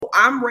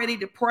I'm ready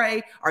to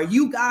pray. Are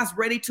you guys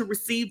ready to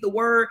receive the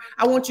word?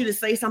 I want you to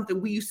say something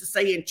we used to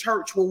say in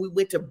church when we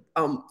went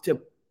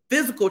to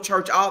physical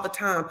church all the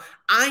time.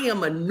 I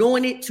am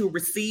anointed to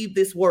receive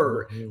this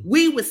word.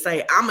 We would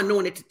say, I'm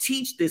anointed to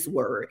teach this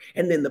word.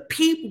 And then the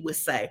people would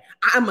say,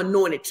 I'm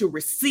anointed to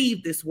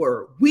receive this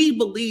word. We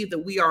believe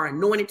that we are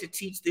anointed to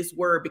teach this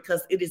word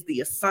because it is the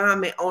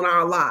assignment on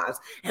our lives.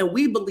 And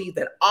we believe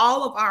that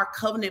all of our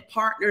covenant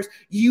partners,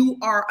 you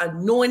are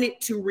anointed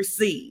to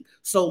receive.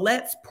 So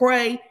let's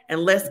pray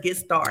and let's get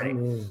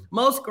started.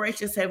 Most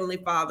gracious Heavenly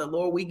Father,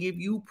 Lord, we give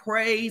you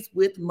praise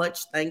with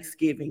much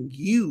thanksgiving.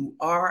 You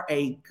are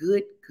a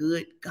good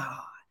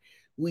God.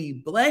 We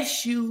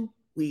bless you.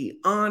 We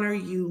honor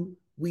you.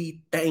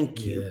 We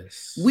thank you.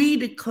 Yes. We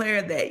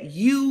declare that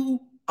you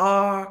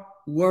are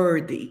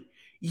worthy.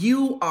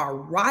 You are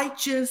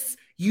righteous.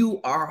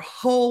 You are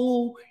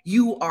whole.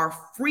 You are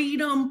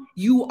freedom.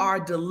 You are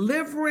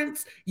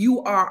deliverance.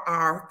 You are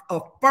our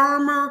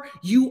affirmer.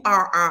 You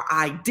are our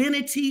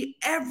identity.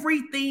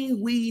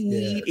 Everything we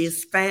need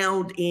is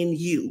found in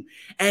you.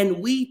 And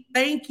we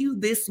thank you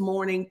this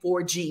morning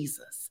for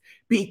Jesus.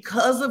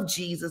 Because of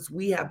Jesus,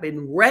 we have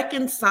been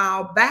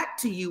reconciled back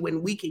to you,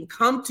 and we can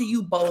come to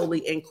you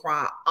boldly and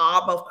cry,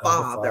 Abba,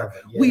 Father.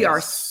 Yes. We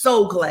are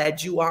so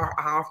glad you are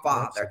our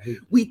Father.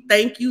 Absolutely. We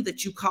thank you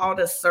that you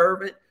called us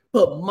servant.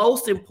 But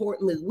most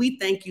importantly, we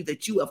thank you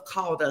that you have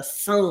called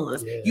us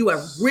sons. Yes. You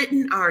have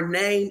written our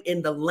name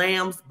in the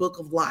Lamb's book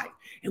of life.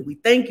 And we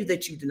thank you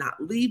that you do not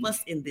leave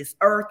us in this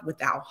earth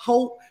without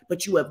hope,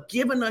 but you have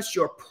given us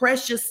your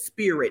precious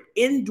spirit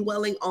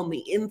indwelling on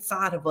the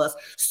inside of us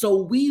so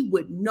we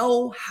would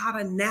know how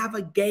to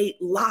navigate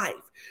life.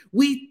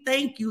 We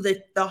thank you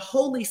that the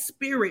Holy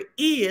Spirit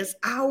is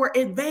our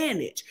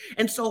advantage.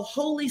 And so,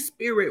 Holy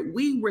Spirit,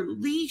 we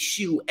release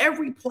you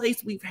every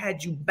place we've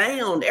had you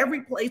bound,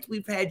 every place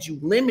we've had you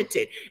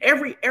limited,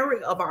 every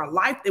area of our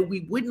life that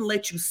we wouldn't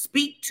let you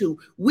speak to.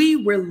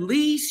 We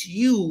release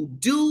you.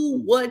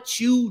 Do what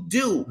you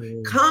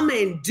do. Come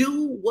and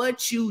do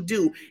what you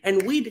do.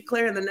 And we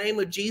declare in the name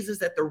of Jesus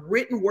that the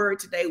written word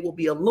today will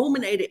be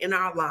illuminated in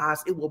our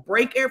lives. It will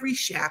break every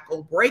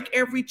shackle, break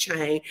every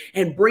chain,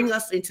 and bring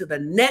us into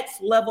the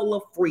next level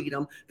of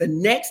freedom, the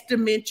next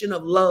dimension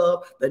of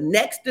love, the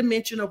next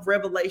dimension of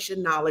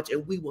revelation knowledge,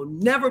 and we will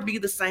never be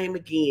the same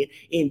again.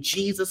 In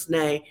Jesus'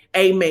 name,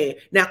 amen.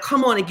 Now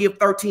come on and give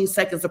 13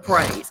 seconds of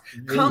praise.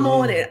 Come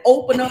on and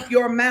open up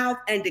your mouth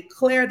and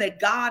declare that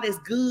God is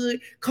good.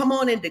 Come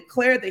on and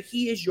declare that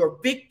he is your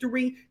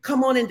victory.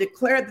 Come on and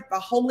declare that the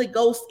Holy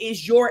Ghost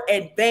is your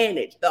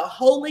advantage. The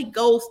Holy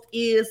Ghost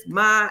is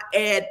my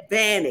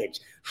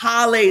advantage.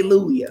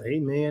 Hallelujah.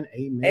 Amen.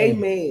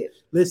 Amen.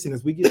 Listen,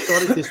 as we get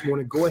started this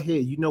morning, go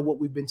ahead. You know what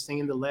we've been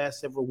saying the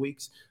last several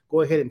weeks.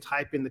 Go ahead and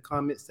type in the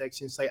comment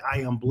section. Say, I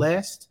am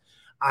blessed,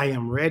 I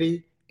am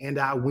ready, and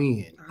I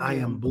win. I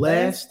am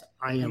blessed,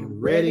 I am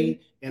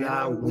ready, and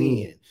I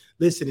win.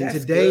 Listen, in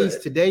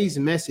today's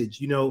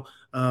message,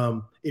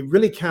 it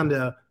really kind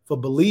of, for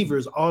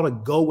believers, ought to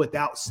go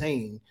without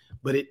saying,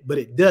 but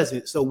it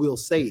doesn't. So we'll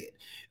say it.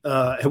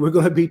 And we're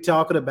going to be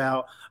talking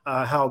about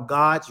how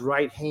God's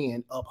right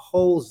hand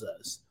upholds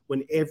us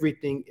when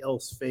everything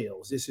else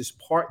fails. This is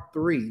part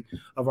 3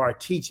 of our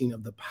teaching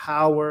of the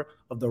power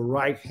of the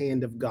right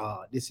hand of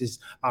God. This is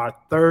our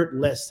 3rd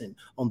lesson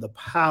on the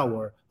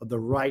power of the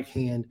right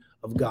hand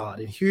of God.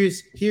 And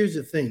here's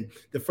the thing.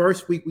 The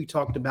first week we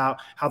talked about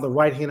how the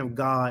right hand of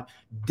God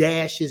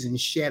dashes and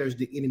shatters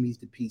the enemies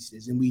to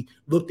pieces. And we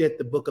looked at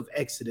the book of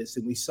Exodus,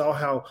 and we saw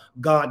how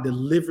God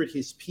delivered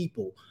his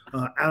people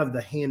out of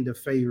the hand of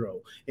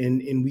Pharaoh.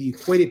 And we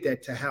equated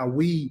that to how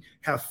we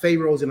have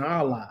Pharaohs in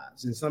our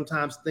lives. And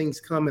sometimes things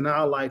come in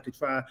our life to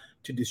try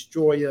to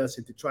destroy us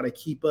and to try to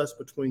keep us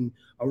between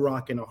a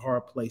rock and a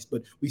hard place.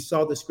 But we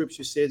saw the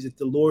scripture says that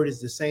the Lord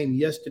is the same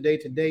yesterday,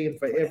 today, and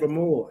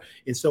forevermore.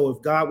 And so if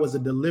God was a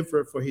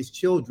deliverer for his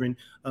children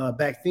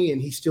back then,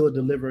 he's still a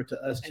deliverer to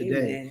us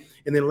today. Amen.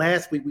 And then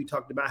last week we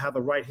talked about how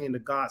the right hand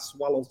of God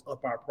swallows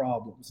up our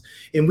problems.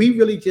 And we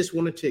really just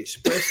wanted to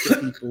express to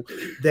people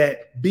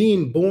that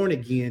being born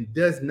again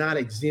does not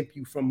exempt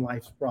you from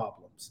life's problems.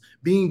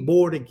 Being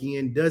born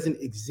again doesn't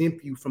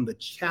exempt you from the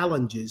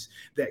challenges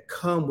that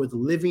come with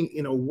living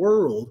in a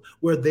world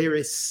where there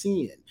is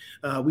sin.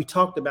 We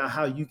talked about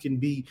how you can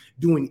be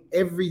doing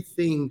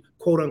everything,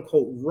 quote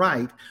unquote,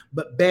 right,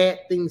 but bad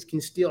things can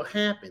still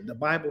happen. The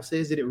Bible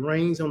says that it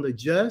rains on the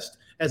just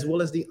as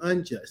well as the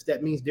unjust.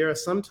 That means there are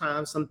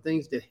sometimes some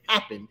things that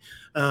happen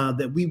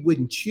that we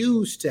wouldn't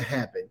choose to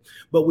happen.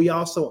 But we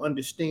also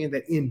understand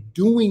that in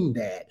doing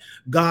that,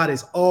 God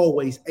is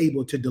always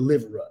able to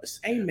deliver us.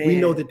 Amen. We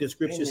know that the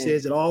scripture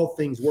says that all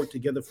things work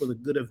together for the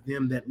good of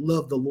them that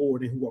love the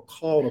Lord and who are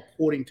called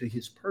according to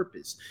his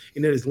purpose.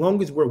 And that as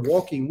long as we're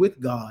walking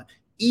with God,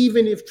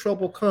 even if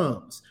trouble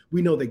comes,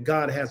 we know that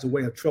God has a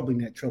way of troubling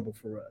that trouble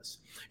for us.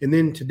 And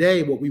then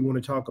today, what we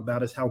want to talk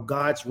about is how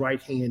God's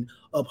right hand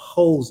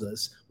upholds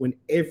us when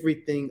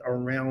everything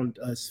around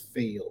us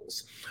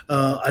fails.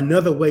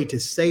 Another way to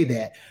say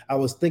that, I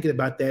was thinking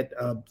about that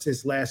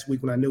since last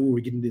week when I knew we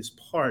were getting this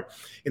part,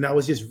 and I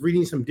was just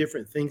reading some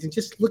different things and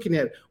just looking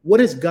at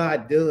what has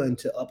God done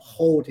to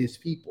uphold his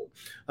people.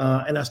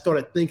 And I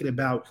started thinking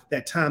about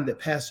that time that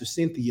Pastor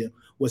Cynthia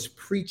was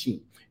preaching,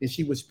 and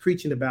she was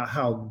preaching about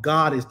how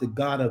God is the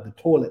God of the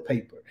toilet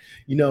paper,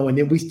 and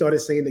then we started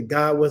saying that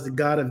God was the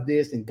God of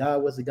this and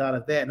God was the God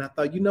of that. And I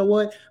thought, you know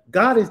what?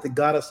 God is the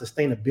God of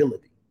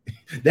sustainability.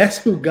 That's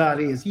who God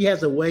is. He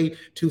has a way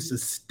to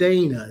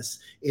sustain us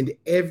in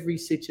every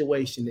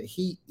situation, that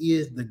he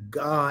is the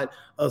God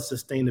of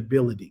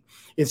sustainability.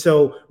 And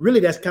so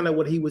really that's kind of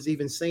what he was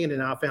even saying in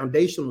our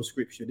foundational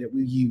scripture that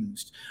we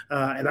used.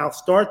 And I'll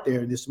start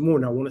there this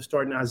morning. I want to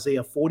start in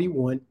Isaiah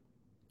 41,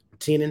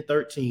 10 and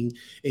 13.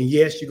 And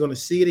yes, you're going to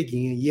see it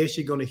again. Yes,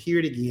 you're going to hear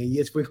it again.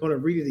 Yes, we're going to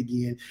read it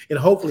again. And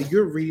hopefully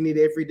you're reading it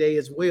every day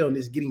as well. And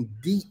it's getting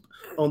deep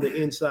on the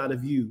inside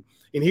of you.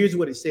 And here's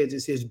what it says.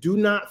 It says, do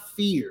not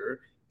fear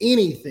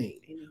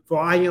anything, for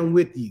I am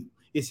with you.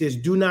 It says,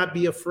 do not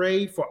be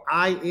afraid, for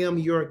I am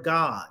your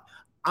God.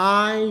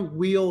 I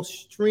will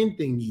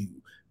strengthen you.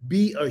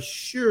 Be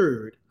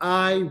assured,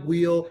 I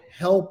will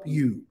help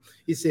you.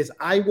 It says,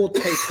 I will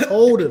take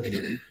hold of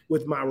you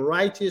with my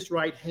righteous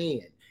right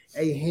hand,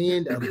 a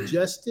hand of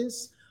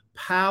justice,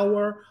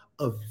 power,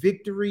 of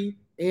victory,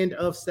 and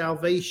of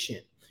salvation.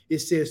 It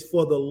says,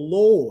 for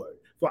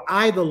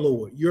I, the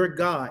Lord, your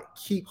God,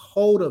 keep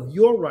hold of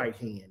your right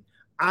hand.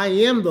 I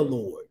am the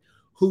Lord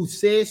who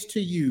says to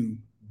you,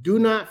 do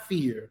not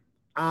fear,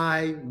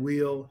 I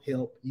will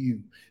help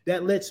you.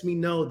 That lets me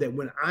know that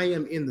when I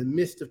am in the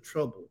midst of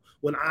trouble,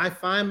 when I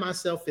find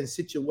myself in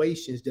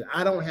situations that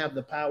I don't have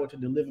the power to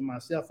deliver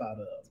myself out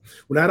of,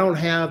 when I don't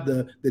have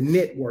the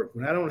network,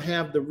 when I don't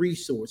have the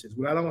resources,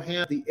 when I don't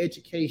have the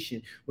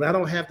education, when I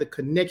don't have the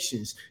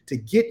connections to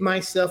get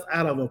myself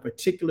out of a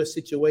particular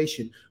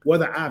situation,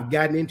 whether I've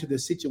gotten into the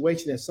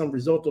situation as some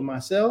result of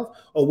myself,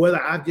 or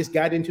whether I've just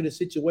gotten into the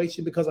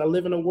situation because I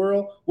live in a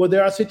world where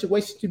there are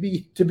situations to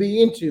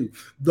be into,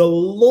 the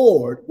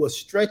Lord will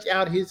stretch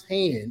out his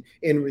hand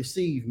and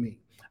receive me.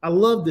 I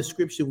love the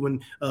scripture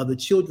when the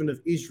children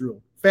of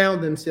Israel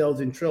found themselves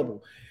in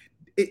trouble.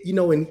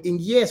 And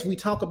yes, we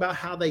talk about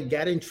how they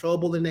got in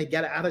trouble and they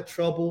got out of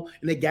trouble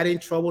and they got in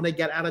trouble and they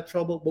got out of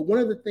trouble. But one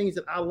of the things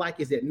that I like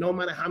is that no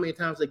matter how many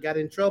times they got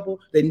in trouble,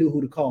 they knew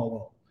who to call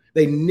on.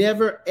 They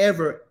never,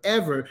 ever,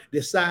 ever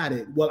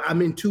decided, well,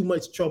 I'm in too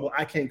much trouble,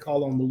 I can't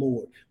call on the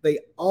Lord. They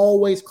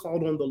always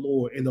called on the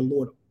Lord, and the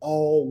Lord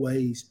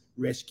always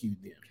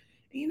rescued them.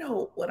 You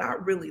know, what I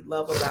really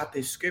love about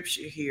this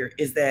scripture here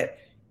is that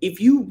if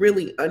you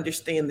really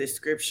understand this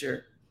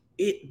scripture,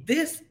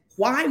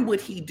 why would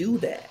he do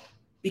that?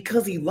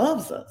 Because he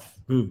loves us.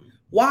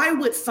 Why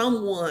would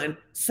someone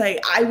say,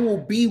 I will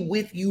be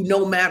with you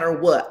no matter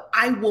what?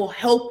 I will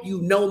help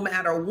you no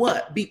matter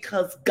what?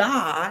 Because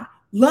God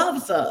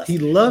loves us. He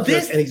loves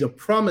us, and he's a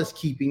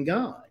promise-keeping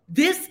God.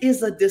 This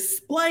is a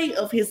display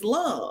of his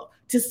love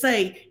to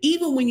say,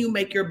 even when you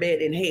make your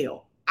bed in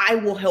hell, I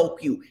will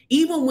help you.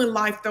 Even when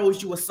life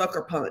throws you a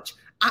sucker punch,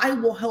 I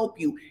will help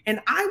you. And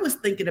I was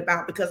thinking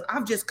about, because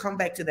I've just come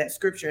back to that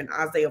scripture in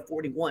Isaiah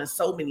 41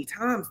 so many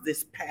times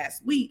this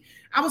past week,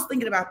 I was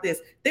thinking about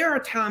this. There are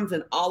times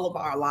in all of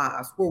our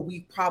lives where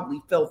we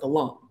probably felt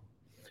alone.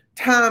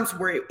 Times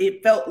where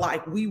it felt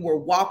like we were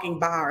walking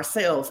by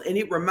ourselves, and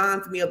it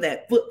reminds me of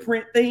that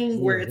footprint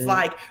thing where it's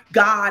like,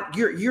 God,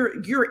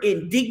 you're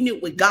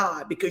indignant with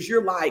God because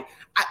you're like,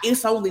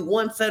 it's only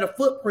one set of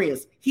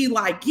footprints. He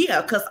like,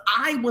 yeah, because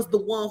I was the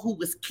one who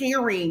was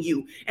carrying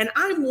you. And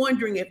I'm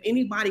wondering if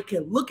anybody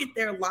can look at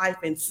their life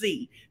and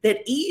see that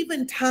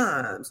even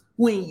times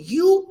when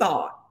you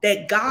thought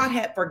that God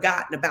had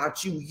forgotten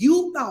about you,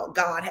 you thought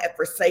God had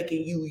forsaken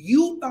you,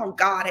 you thought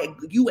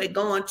you had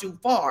gone too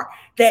far,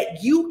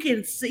 that you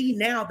can see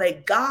now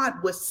that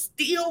God was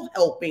still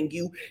helping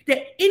you,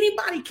 that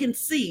anybody can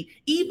see,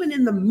 even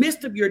in the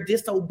midst of your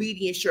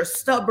disobedience, your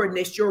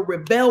stubbornness, your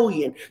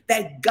rebellion,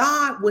 that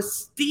God was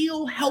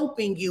still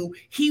helping you.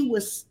 He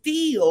was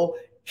still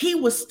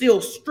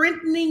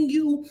strengthening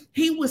you.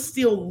 He was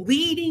still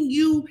leading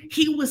you.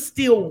 He was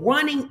still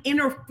running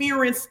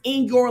interference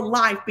in your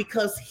life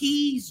because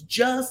he's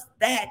just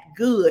that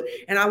good.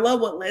 And I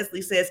love what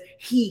Leslie says.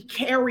 He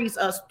carries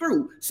us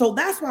through. So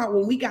that's why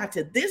when we got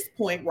to this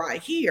point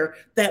right here,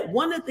 that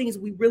one of the things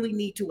we really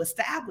need to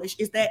establish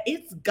is that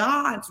it's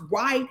God's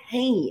right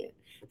hand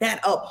that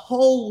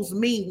upholds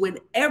me when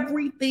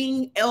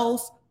everything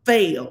else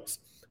fails.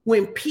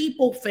 When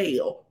people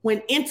fail,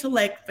 when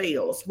intellect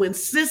fails, when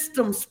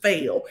systems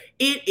fail,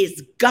 it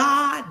is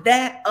God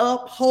that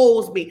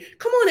upholds me.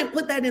 Come on and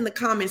put that in the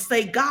comments.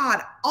 Say,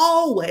 God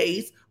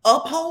always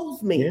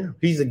upholds me. Yeah,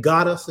 he's a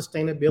God of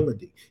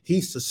sustainability.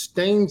 He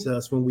sustains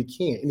us when we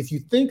can't. And if you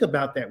think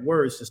about that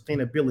word,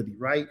 sustainability,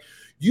 right?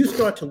 You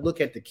start to look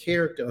at the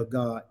character of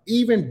God,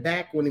 even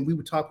back when we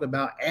were talking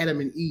about Adam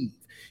and Eve.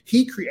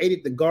 He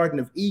created the Garden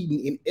of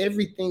Eden, and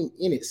everything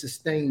in it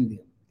sustained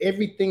them.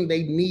 Everything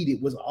they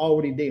needed was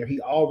already there. He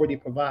already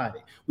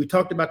provided. We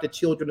talked about the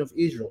children of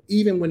Israel,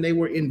 even when they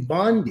were in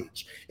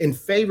bondage, and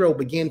Pharaoh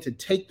began to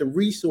take the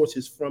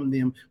resources from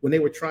them when they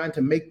were trying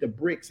to make the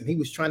bricks, and he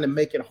was trying to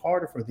make it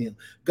harder for them.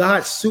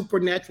 God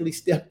supernaturally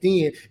stepped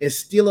in and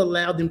still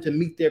allowed them to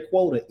meet their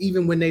quota,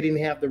 even when they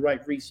didn't have the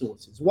right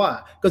resources.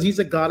 Why? Because he's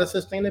a God of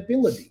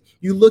sustainability.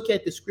 You look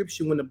at the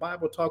scripture when the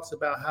Bible talks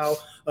about how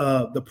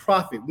the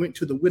prophet went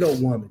to the widow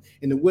woman,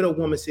 and the widow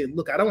woman said,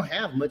 look, I don't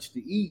have much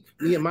to eat.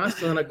 Me and my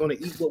son are going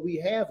to eat what we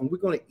have, and we're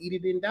going to eat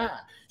it and die.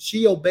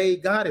 She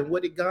obeyed God, and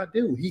what did God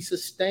do? He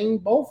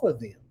sustained both of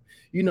them.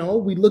 You know,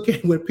 we look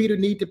at when Peter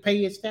needed to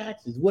pay his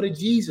taxes. What did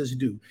Jesus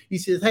do? He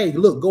says, hey,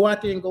 look, go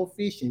out there and go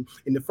fishing.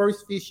 And the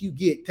first fish you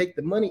get, take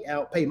the money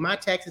out, pay my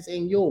taxes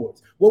and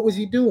yours. What was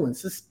he doing?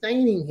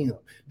 Sustaining him.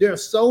 There are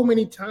so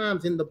many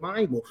times in the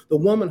Bible, the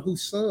woman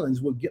whose sons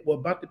were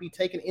about to be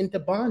taken into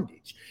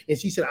bondage. And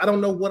she said, I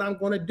don't know what I'm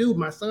going to do.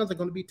 My sons are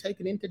going to be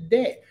taken into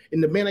debt.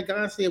 And the man of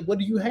God said, what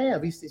do you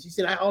have? She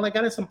said, all I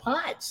got is some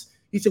pots.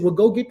 He said, well,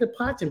 go get the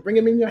pots and bring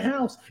them in your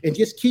house and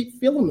just keep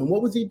filling them.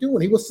 What was he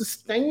doing? He was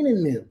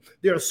sustaining them.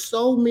 There are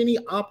so many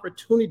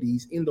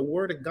opportunities in the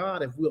word of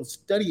God, if we'll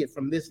study it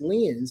from this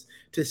lens,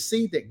 to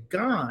see that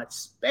God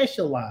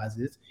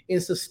specializes in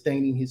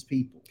sustaining his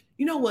people.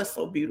 You know what's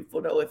so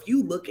beautiful, though? If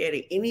you look at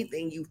it,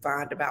 anything you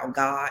find about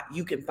God,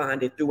 you can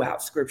find it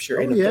throughout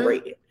scripture in a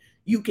thread.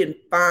 You can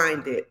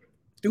find it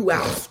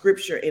throughout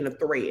scripture in a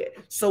thread.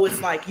 So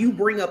it's like you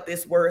bring up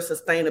this word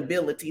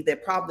sustainability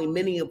that probably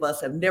many of us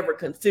have never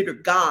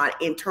considered God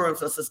in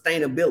terms of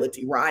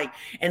sustainability, right?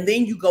 And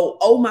then you go,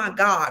 oh my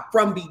God,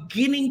 from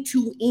beginning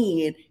to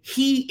end,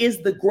 he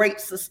is the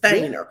great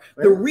sustainer. Yeah,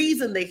 right. The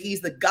reason that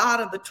he's the God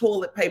of the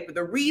toilet paper,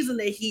 the reason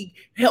that he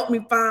helped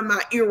me find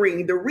my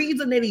earring, the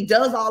reason that he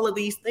does all of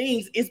these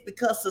things is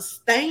because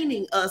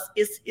sustaining us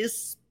is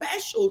his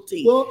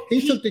specialty. Well,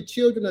 he took the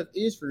children of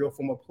Israel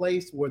from a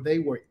place where they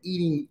were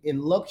eating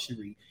in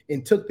luxury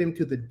and took them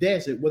to the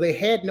desert where they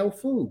had no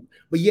food,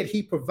 but yet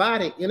he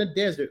provided in a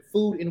desert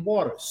food and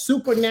water,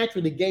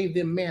 supernaturally gave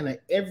them manna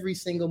every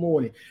single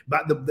morning.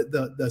 But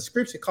the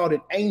scripture called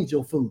it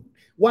angel food.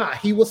 Why?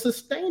 He was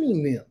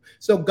sustaining them.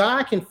 So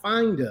God can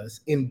find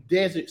us in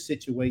desert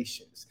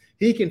situations.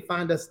 He can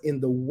find us in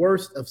the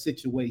worst of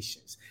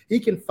situations. He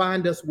can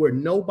find us where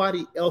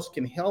nobody else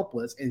can help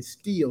us, and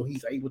still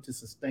he's able to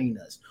sustain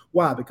us.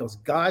 Why? Because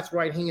God's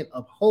right hand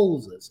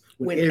upholds us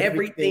when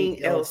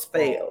everything else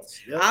fails.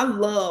 Yep. I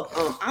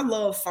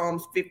love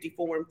Psalms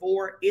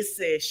 54:4. It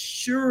says,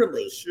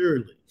 surely,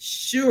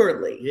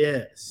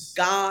 yes,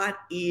 God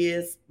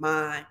is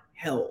my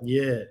help.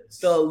 Yes.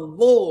 The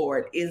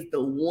Lord is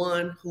the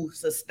one who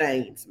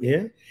sustains me.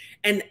 Yeah.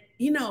 And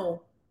you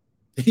know,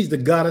 he's the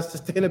God of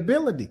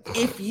sustainability.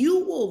 If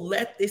you will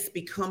let this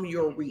become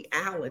your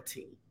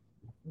reality,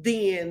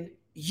 then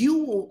you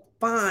will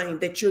find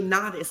that you're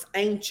not as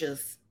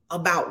anxious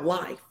about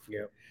life.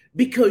 Yeah.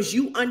 Because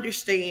you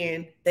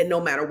understand that no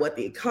matter what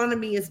the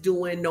economy is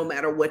doing, no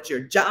matter what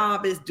your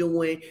job is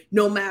doing,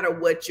 no matter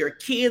what your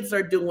kids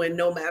are doing,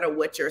 no matter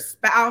what your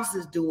spouse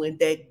is doing,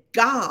 that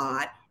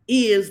God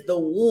is the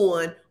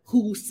one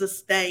who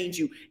sustains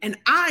you. And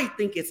I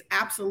think it's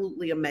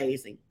absolutely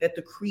amazing that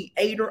the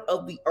creator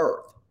of the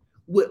earth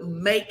would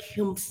make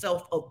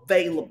himself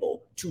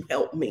available to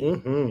help me.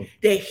 Mm-hmm.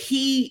 That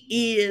he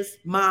is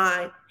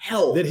my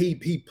help. That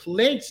he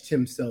pledged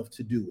himself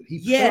to do it.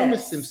 He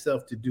promised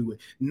himself to do it,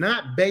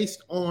 not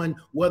based on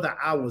whether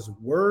I was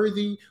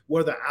worthy,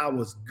 whether I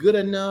was good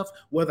enough,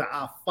 whether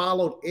I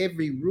followed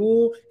every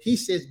rule. He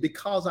says,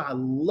 because I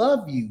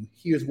love you,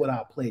 here's what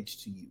I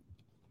pledge to you.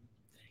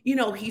 You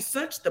know, he's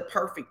such the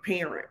perfect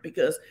parent,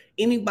 because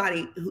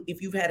anybody who,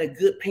 if you've had a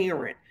good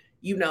parent,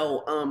 you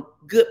know,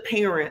 good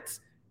parents,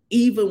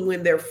 even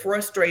when they're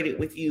frustrated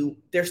with you,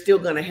 they're still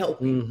going to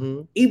help you.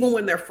 Mm-hmm. Even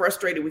when they're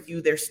frustrated with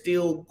you, they're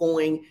still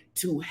going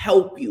to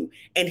help you.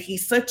 And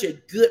he's such a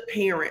good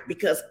parent,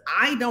 because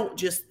I don't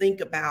just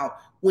think about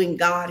when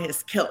God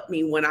has kept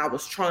me when I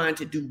was trying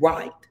to do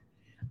right.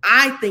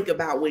 I think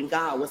about when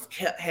God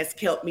has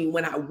kept me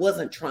when I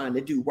wasn't trying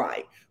to do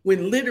right.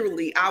 When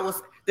literally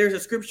there's a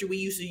scripture we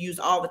used to use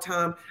all the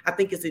time. I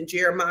think it's in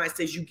Jeremiah. It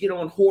says you get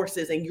on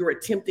horses and you're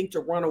attempting to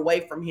run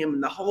away from him.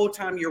 And the whole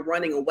time you're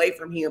running away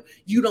from him,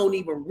 you don't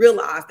even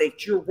realize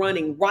that you're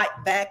running right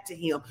back to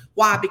him.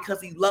 Why?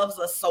 Because he loves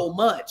us so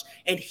much,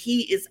 and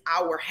he is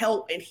our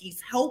help, and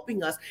he's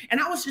helping us.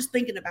 And I was just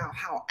thinking about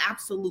how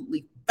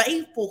absolutely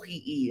faithful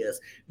he is,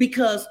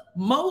 because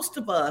most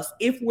of us,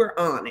 if we're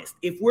honest,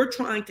 if we're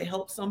trying to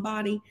help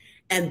somebody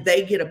and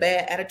they get a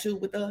bad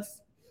attitude with us,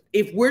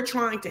 if we're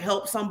trying to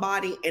help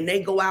somebody and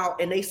they go out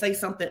and they say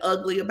something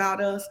ugly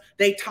about us,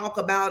 they talk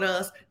about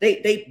us,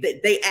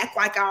 they act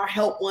like our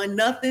help wasn't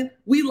nothing,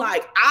 we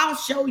like, I'll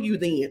show you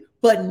then,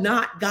 but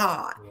not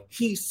God.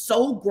 He's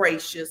so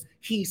gracious.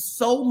 He's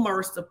so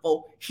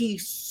merciful.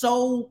 He's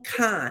so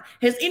kind.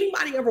 Has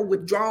anybody ever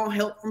withdrawn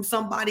help from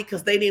somebody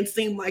because they didn't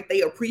seem like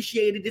they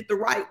appreciated it the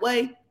right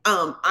way?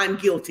 I'm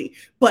guilty.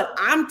 But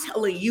I'm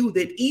telling you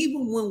that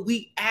even when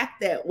we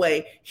act that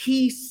way,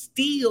 he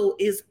still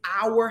is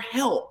our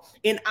help.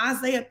 In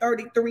Isaiah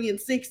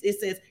 33:6, it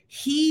says,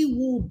 he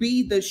will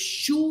be the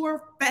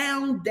sure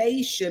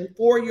foundation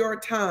for your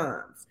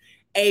times,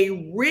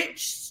 a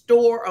rich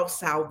store of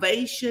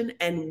salvation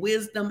and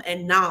wisdom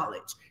and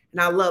knowledge. And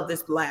I love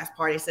this last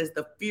part. It says,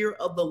 the fear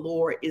of the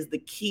Lord is the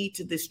key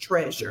to this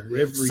treasure.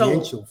 The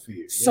reverential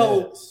fear.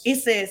 So it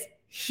says,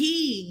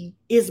 he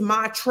is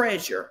my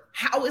treasure.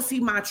 How is he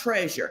my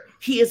treasure?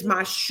 He is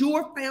my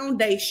sure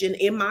foundation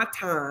in my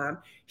time.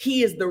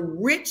 He is the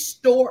rich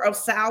store of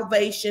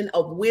salvation,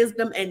 of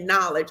wisdom and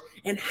knowledge.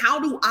 And how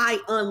do I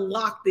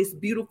unlock this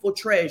beautiful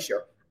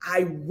treasure?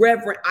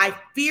 I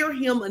fear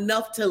him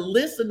enough to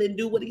listen and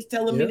do what he's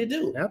telling me to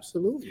do.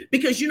 Absolutely.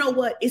 Because you know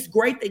what? It's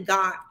great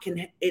that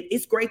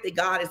it's great that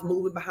God is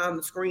moving behind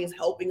the screens,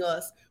 helping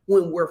us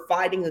when we're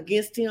fighting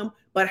against him.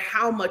 But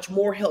how much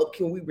more help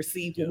can we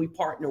receive when we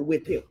partner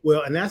with him?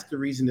 Well, and that's the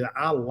reason that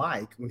I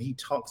like when he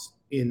talks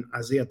in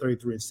Isaiah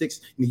 33:6,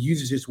 and he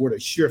uses this word, a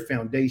sure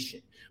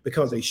foundation,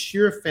 because a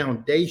sure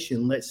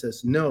foundation lets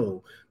us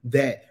know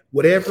that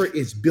whatever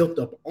is built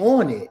up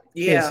on it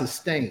can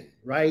sustain,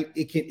 right?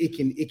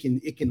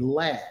 It can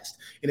last.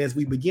 And as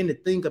we begin to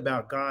think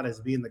about God as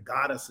being the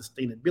God of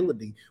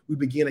sustainability, we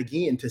begin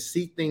again to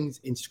see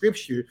things in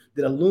scripture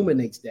that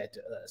illuminates that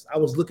to us. I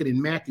was looking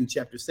in Matthew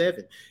chapter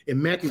 7.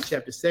 In Matthew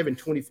chapter 7,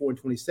 24 and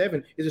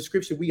 27 is a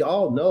scripture we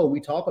all know.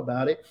 We talk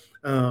about it.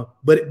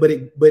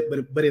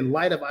 But in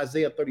light of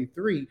Isaiah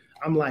 33,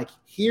 I'm like,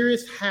 here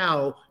is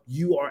how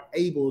you are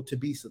able to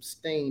be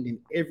sustained in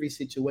every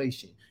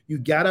situation. You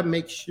got to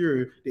make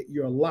sure that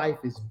your life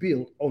is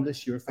built on the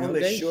sure foundation.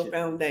 On the sure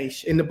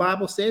foundation. And the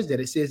Bible says that.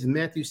 It says in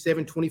Matthew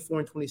 7, 24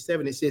 and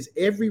 27, it says,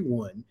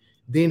 everyone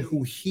then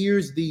who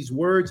hears these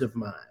words of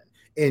mine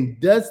and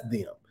does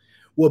them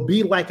will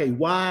be like a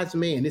wise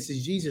man. This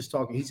is Jesus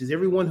talking. He says,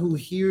 everyone who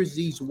hears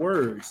these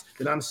words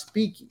that I'm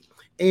speaking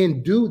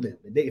and do them,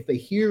 if they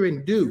hear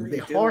and do, they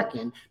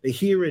hearken, they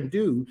hear and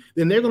do,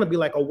 then they're going to be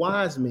like a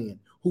wise man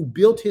who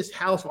built his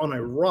house on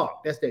a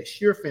rock. That's that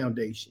sure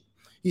foundation.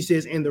 He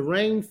says, and the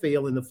rain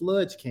fell and the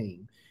floods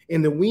came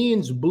and the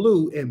winds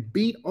blew and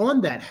beat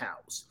on that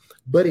house,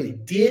 but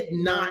it did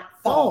not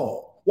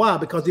fall. Why?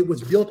 Because it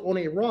was built on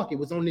a rock. It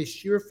was on this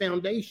sure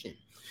foundation.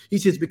 He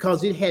says,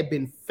 because it had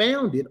been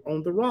founded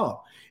on the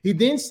rock. He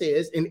then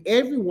says, and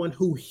everyone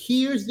who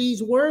hears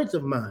these words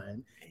of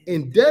mine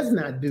and does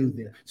not do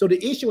them. So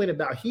the issue ain't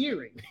about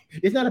hearing.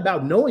 It's not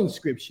about knowing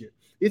scripture.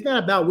 It's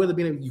not about whether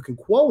you can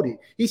quote it.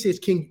 He says,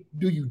 do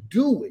you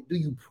do it? Do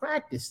you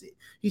practice it?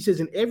 He says,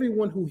 and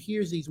everyone who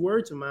hears these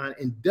words of mine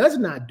and does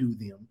not do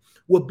them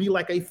will be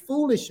like a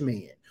foolish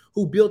man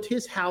who built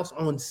his house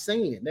on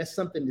sand. That's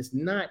something that's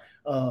not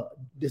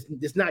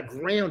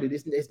grounded.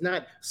 It's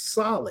not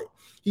solid.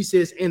 He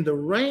says, and the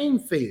rain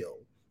fell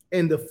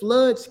and the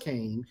floods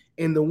came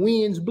and the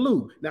winds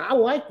blew. Now, I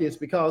like this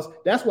because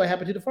that's what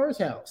happened to the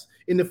first house.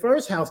 In the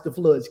first house, the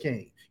floods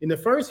came. In the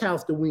first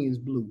house, the winds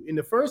blew. In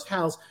the first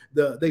house,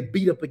 they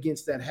beat up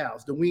against that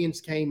house. The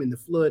winds came and the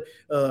flood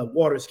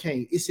waters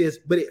came. It says,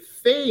 but it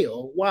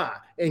fell. Why?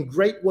 And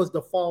great was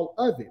the fall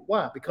of it.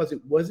 Why? Because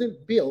it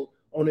wasn't built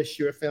on a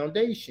sure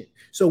foundation.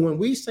 So when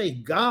we say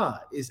God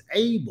is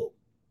able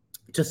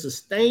to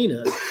sustain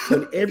us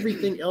when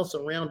everything else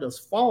around us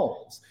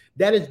falls,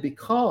 that is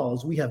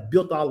because we have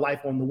built our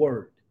life on the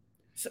word.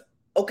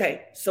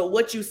 So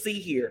what you see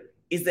here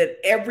is that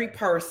every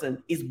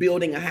person is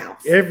building a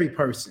house. Every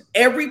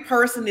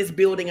person is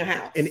building a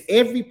house. And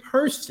every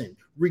person,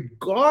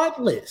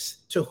 regardless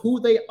to who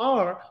they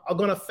are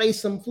going to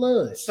face some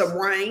floods, some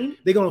rain.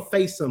 They're going to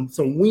face some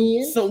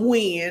wind,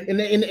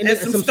 and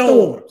some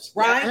storms,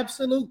 right? Yeah,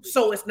 absolutely.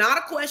 So it's not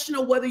a question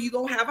of whether you're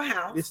going to have a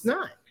house. It's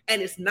not. And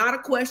it's not a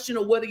question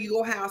of whether you're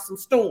going to have some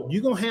storms.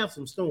 You're going to have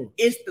some storms.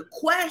 It's the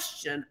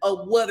question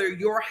of whether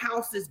your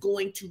house is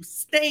going to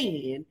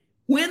stand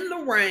when the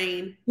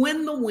rain,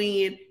 when the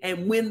wind,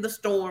 and when the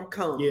storm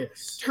comes.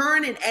 Yes.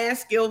 Turn and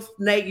ask your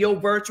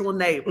virtual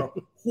neighbor,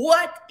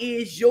 what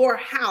is your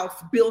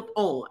house built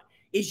on?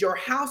 Is your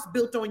house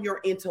built on your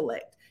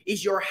intellect?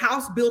 Is your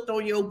house built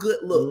on your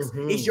good looks?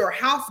 Mm-hmm. Is your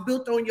house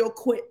built on your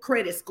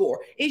credit score?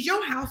 Is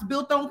your house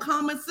built on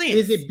common sense?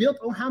 Is it built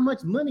on how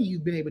much money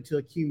you've been able to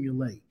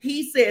accumulate?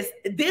 He says,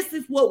 this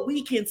is what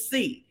we can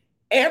see.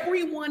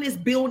 Everyone is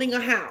building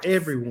a house.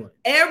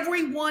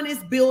 Everyone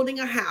is building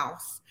a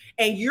house.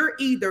 And you're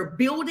either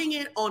building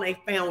it on a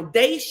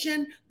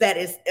foundation that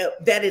has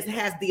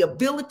the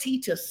ability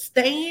to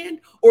stand,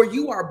 or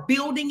you are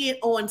building it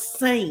on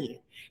sand.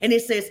 And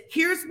it says,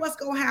 here's what's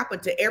going to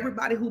happen to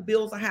everybody who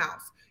builds a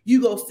house. You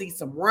go see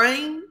some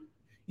rain,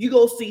 you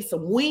go see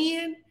some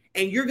wind,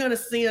 and you're going to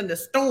see the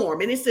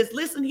storm. And it says,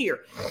 listen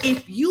here,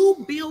 if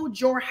you build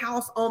your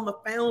house on the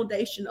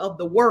foundation of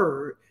the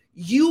word,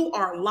 you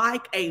are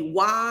like a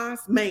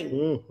wise man.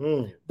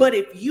 Mm-hmm. But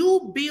if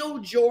you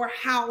build your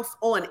house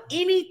on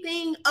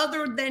anything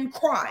other than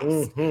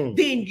Christ, mm-hmm.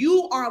 then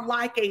you are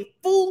like a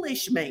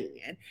foolish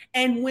man.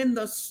 And when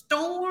the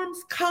storms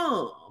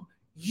come,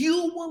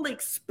 you will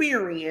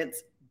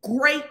experience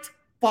great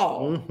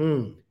fall.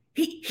 Mm-hmm.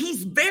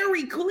 He's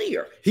very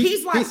clear. He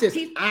says,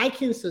 I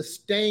can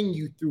sustain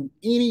you through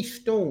any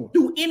storm.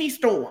 Through any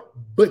storm.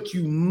 But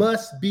you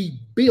must be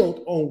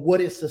built on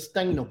what is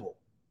sustainable.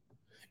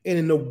 And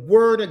in the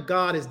word of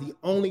God is the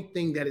only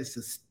thing that is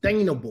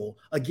sustainable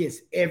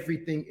against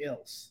everything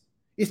else.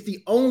 It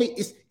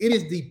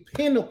is the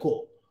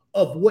pinnacle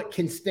of what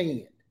can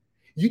stand.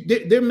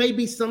 There may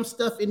be some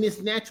stuff in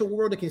this natural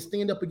world that can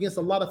stand up against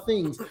a lot of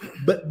things,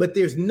 but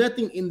there's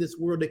nothing in this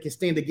world that can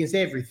stand against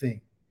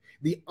everything.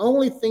 The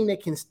only thing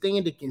that can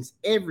stand against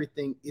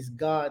everything is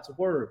God's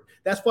word.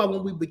 That's why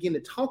when we begin to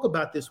talk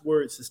about this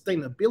word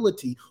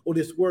sustainability, or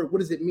this word, what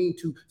does it mean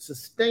to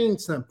sustain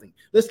something?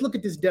 Let's look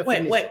at this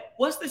definition. Wait.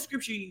 What's the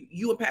scripture?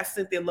 You and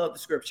Pastor Cynthia love the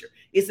scripture.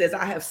 It says,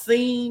 I have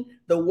seen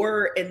the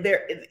word, and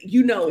there,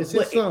 it's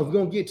in Psalms. We're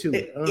going to get to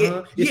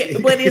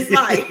it. But it's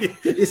like,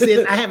 it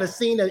says, I haven't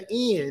seen an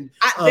end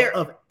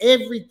of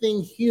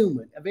everything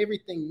human, of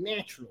everything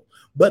natural,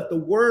 but the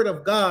word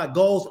of God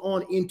goes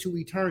on into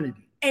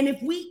eternity. And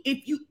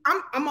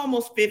I'm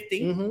almost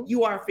 50. Mm-hmm.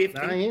 You are 50.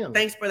 I am.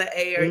 Thanks for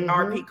the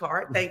ARP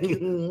card. Thank you.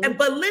 Mm-hmm.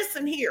 But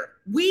listen here,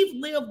 we've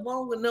lived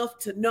long enough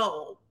to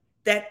know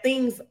that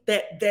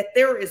that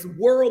there is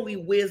worldly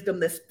wisdom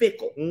that's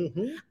fickle.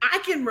 Mm-hmm. I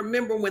can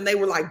remember when they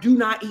were like, do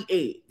not eat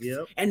eggs.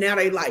 Yep. And now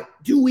they like,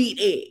 do eat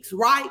eggs,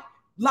 right?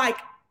 Like,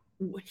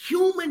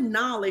 human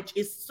knowledge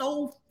is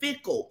so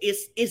fickle.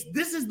 This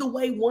is the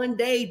way one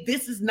day,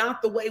 this is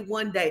not the way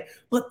one day.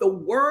 But the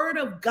word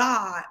of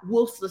God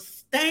will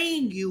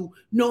sustain you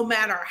no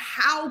matter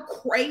how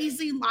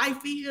crazy life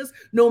is,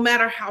 no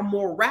matter how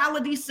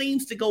morality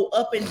seems to go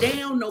up and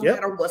down, no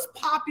matter what's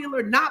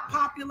popular, not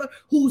popular,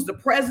 who's the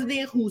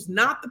president, who's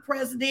not the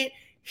president.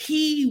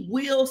 He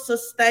will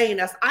sustain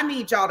us. I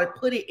need y'all to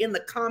put it in the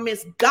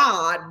comments.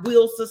 God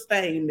will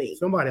sustain me.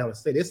 Somebody ought to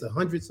say this.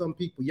 100-some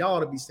people. Y'all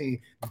ought to be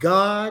saying,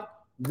 God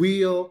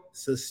will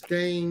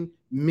sustain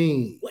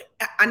me.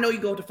 I know you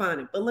go to find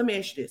it, but let me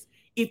ask you this.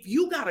 If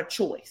you got a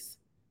choice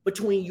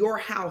between your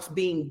house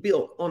being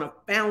built on a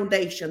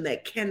foundation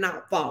that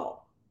cannot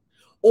fall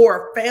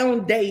or a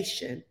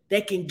foundation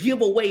that can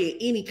give away at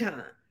any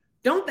kind,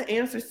 don't the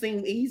answer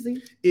seem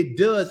easy? It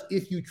does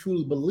if you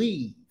truly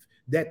believe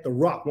that the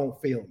rock won't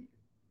fail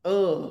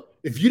you.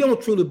 If you don't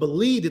truly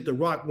believe that the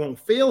rock won't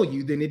fail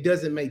you, then it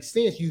doesn't make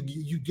sense. You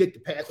get the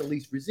path of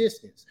least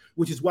resistance,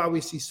 which is why we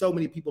see so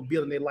many people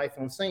building their life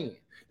on sand.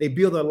 They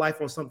build their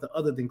life on something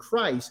other than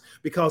Christ,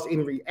 because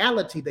in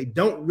reality, they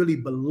don't really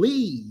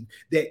believe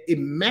that it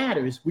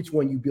matters which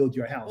one you build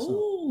your house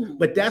on.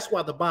 But that's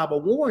why the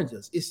Bible warns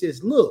us. It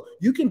says, look,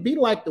 you can be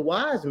like the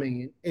wise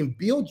man and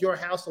build your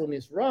house on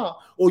this rock,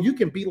 or you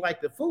can be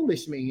like the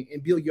foolish man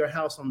and build your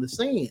house on the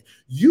sand.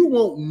 You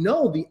won't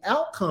know the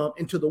outcome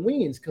until the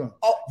winds come.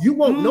 You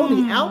won't know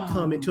the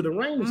outcome until the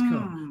rains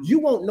come. You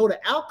won't know the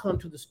outcome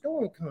till the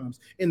storm comes.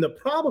 And the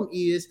problem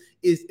is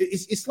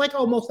it's like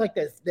almost like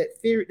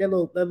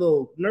that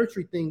little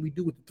nursery thing we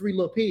do with the three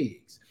little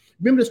pigs.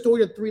 Remember the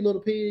story of the three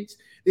little pigs?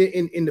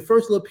 In the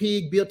first little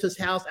pig built his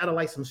house out of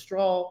like some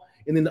straw,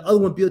 and then the other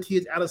one built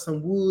his out of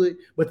some wood,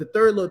 but the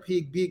third little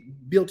pig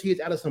built his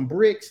out of some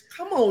bricks.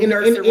 Come on,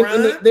 nursery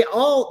rhyme. And they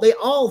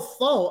all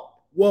thought,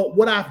 well,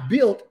 what I've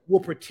built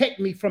will protect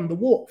me from the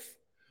wolf.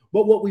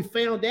 But what we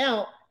found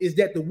out is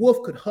that the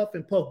wolf could huff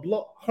and puff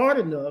hard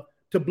enough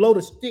to blow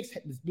the sticks,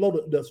 blow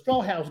the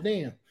straw house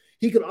down.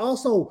 He could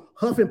also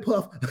huff and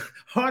puff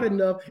hard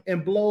enough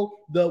and blow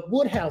the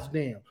wood house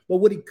down. But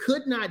what he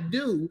could not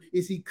do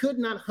is he could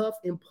not huff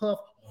and puff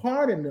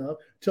hard enough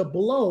to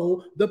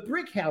blow the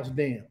brick house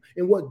down.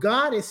 And what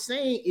God is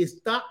saying is,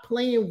 stop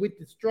playing with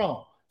the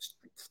straw.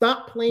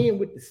 Stop playing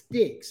with the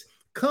sticks.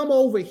 Come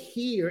over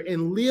here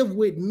and live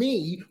with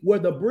me where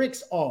the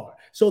bricks are,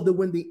 so that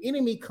when the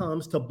enemy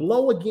comes to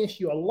blow against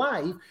your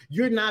life,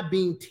 you're not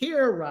being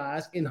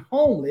terrorized and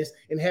homeless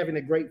and having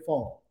a great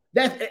fall.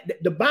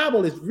 The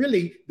Bible is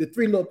really the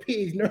three little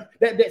pigs.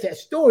 That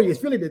story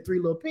is really the three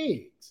little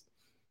pigs.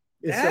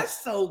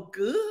 That's so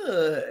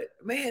good,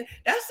 man.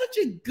 That's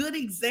such a good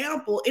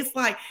example. It's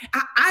like,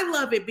 I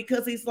love it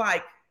because he's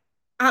like,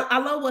 I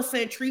love what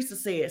Santrisa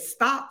says.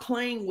 Stop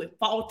playing with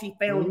faulty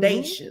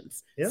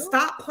foundations. Mm-hmm. Yeah.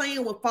 Stop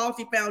playing with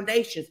faulty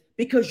foundations,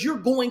 because you're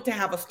going to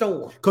have a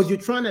storm. Because you're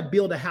trying to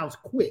build a house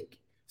quick.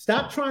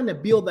 Stop trying to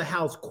build the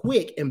house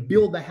quick and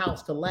build the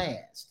house to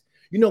last.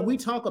 You know, we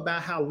talk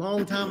about how a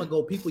long time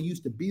ago people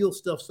used to build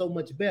stuff so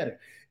much better.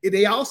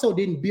 They also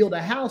didn't build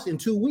a house in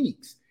 2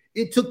 weeks.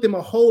 It took them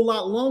a whole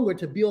lot longer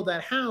to build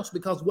that house,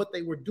 because what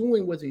they were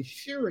doing was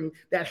ensuring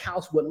that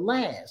house would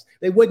last.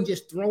 They wasn't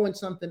just throwing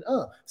something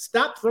up.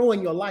 Stop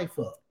throwing your life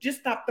up. Just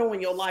stop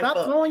throwing your life up.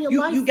 Stop throwing your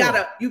life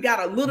up. You got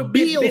a little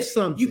bit build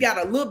something. You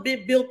got a little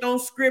bit built on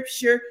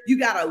scripture. You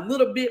got a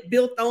little bit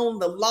built on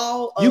the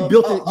law. You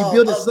built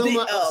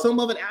some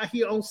of it out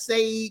here on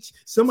sage,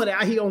 some of it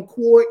out here on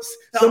quartz,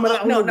 some of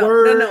it on the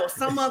word. No.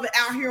 Some of it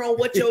out here on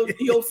what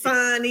your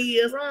sign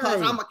is.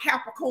 Because I'm a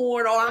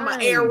Capricorn or I'm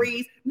an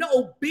Aries.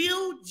 No, build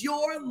build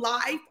your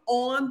life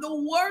on the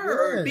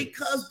word,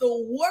 because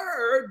the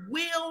word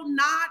will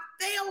not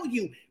fail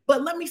you.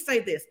 But let me say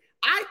this.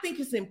 I think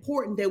it's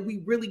important that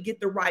we really get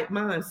the right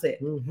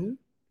mindset. Mm-hmm.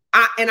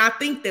 And I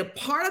think that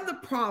part of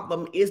the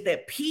problem is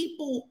that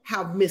people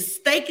have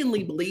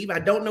mistakenly believed, I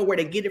don't know where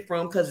to get it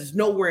from because it's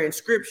nowhere in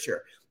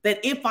scripture, that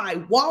if I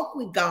walk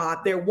with God,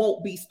 there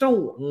won't be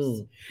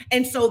storms.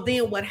 And so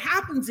then what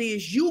happens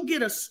is you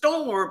get a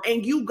storm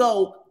and you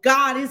go,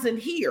 God isn't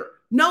here.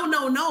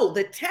 No.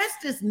 The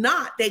test is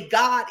not that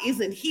God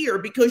isn't here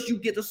because you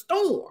get a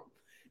storm.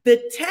 The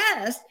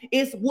test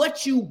is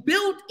what you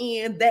built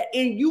in that,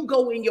 and you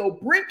go in your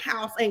brick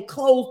house and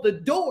close the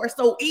door.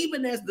 So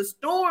even as the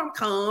storm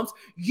comes,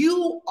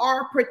 you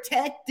are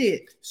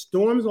protected.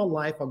 Storms of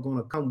life are going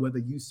to come whether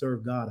you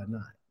serve God or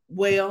not.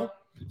 Well,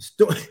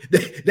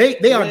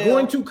 they are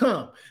going to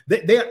come.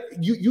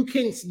 You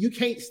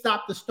can't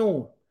stop the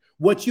storm.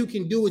 What you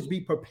can do is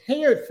be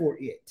prepared for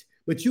it.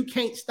 But you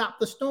can't stop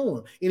the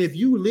storm. And if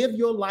you live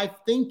your life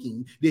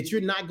thinking that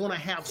you're not going to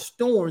have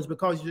storms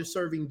because you're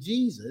serving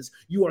Jesus,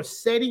 you are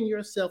setting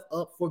yourself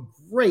up for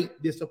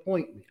great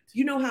disappointment.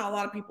 You know how a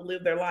lot of people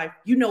live their life?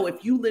 You know,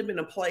 if you live in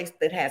a place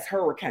that has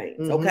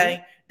hurricanes,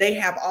 okay, they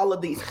have all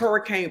of these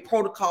hurricane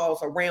protocols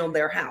around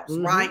their house,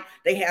 right?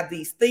 They have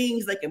these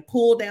things they can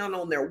pull down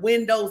on their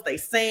windows, they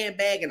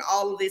sandbag and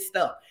all of this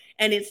stuff.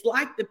 And it's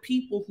like the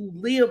people who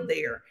live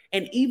there.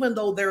 And even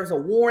though there's a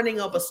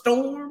warning of a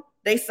storm,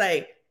 they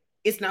say,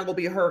 it's not going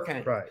to be a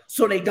hurricane. Right.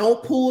 So they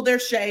don't pull their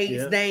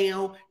shades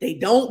down. They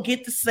don't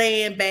get the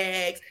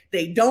sandbags.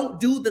 They don't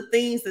do the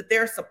things that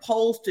they're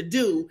supposed to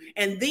do.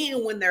 And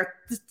then when their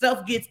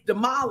stuff gets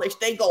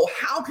demolished, they go,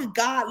 how could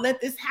God let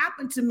this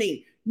happen to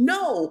me?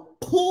 No,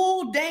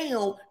 pull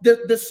down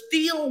the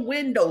steel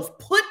windows,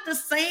 put the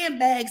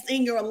sandbags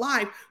in your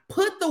life,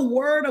 put the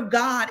word of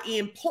God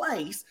in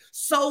place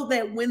so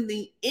that when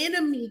the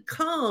enemy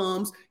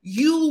comes,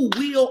 you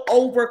will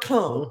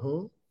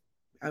overcome.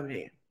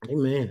 Amen.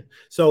 Amen.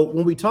 So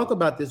when we talk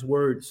about this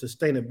word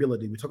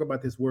sustainability, we talk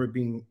about this word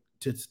being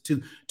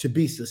to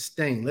be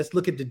sustained. Let's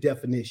look at the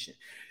definition.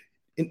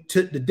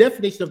 The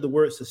definition of the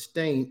word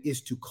sustain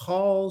is to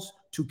cause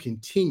to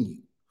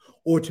continue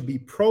or to be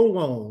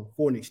prolonged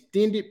for an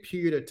extended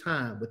period of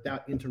time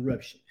without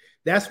interruption.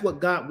 That's what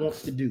God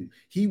wants to do.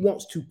 He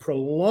wants to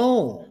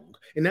prolong.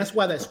 And that's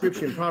why that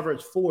scripture in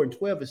Proverbs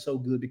 4:12 is so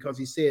good, because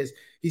he says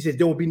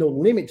there will be no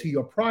limit to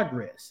your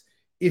progress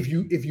if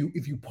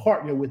you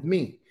partner with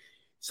me.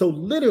 So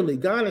literally,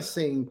 God is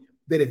saying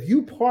that if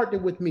you partner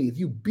with me, if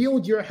you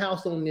build your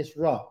house on this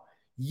rock,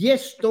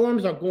 yes,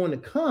 storms are going to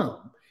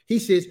come. He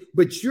says,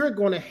 but you're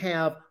going to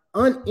have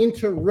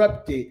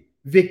uninterrupted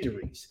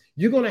victories.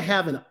 You're going to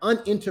have an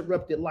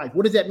uninterrupted life.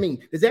 What does that mean?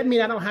 Does that mean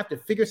I don't have to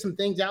figure some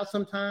things out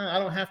sometime? I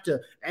don't have to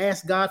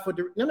ask God for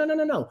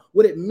no.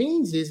 What it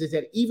means is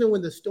that even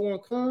when the storm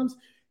comes,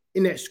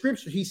 in that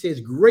scripture, he says,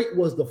 great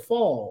was the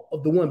fall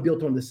of the one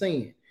built on the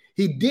sand.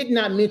 He did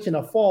not mention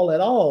a fall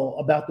at all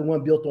about the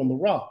one built on the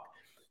rock.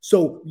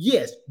 So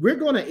yes, we're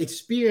going to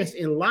experience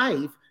in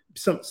life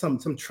some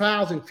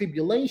trials and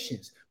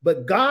tribulations,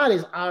 but God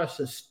is our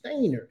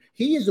sustainer.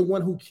 He is the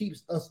one who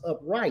keeps us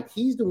upright.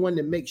 He's the one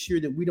that makes sure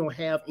that we don't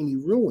have any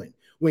ruin.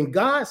 When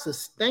God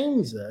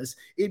sustains us,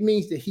 it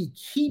means that he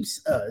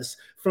keeps us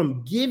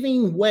from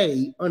giving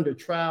way under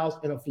trials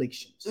and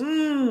afflictions.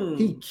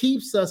 He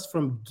keeps us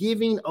from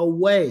giving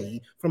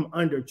away from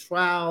under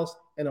trials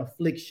and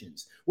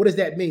afflictions. What does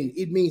that mean?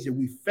 It means that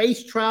we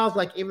face trials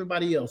like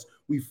everybody else.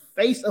 We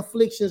face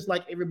afflictions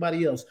like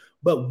everybody else,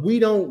 but we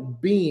don't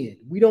bend,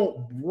 we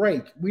don't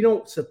break, we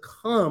don't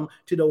succumb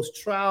to those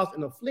trials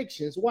and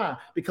afflictions. Why?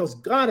 Because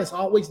God has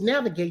always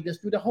navigated us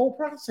through the whole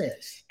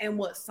process. And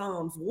what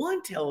Psalms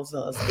 1 tells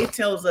us, it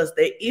tells us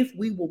that if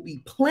we will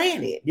be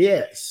planted,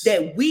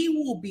 that we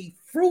will be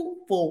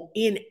fruitful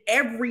in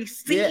every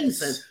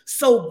season.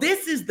 So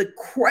this is the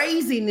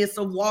craziness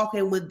of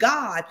walking with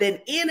God,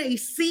 that in a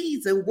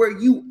season where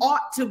you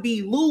ought to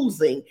be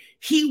losing,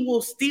 he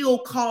will still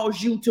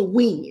cause you to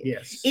win.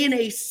 In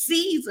a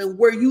season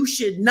where you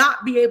should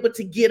not be able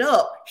to get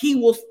up, he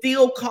will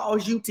still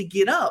cause you to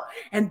get up.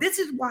 And this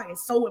is why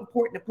it's so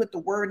important to put the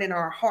word in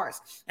our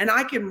hearts. And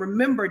I can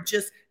remember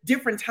just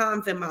different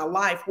times in my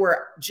life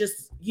where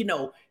just,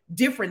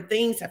 different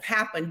things have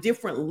happened,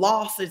 different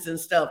losses and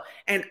stuff.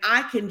 And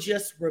I can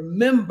just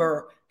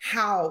remember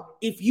how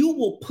if you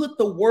will put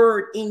the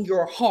word in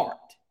your heart,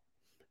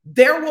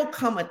 there will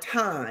come a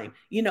time,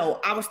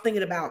 I was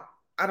thinking about,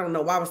 I don't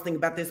know why I was thinking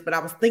about this, but I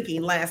was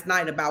thinking last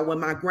night about when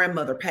my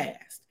grandmother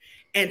passed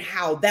and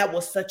how that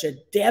was such a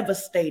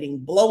devastating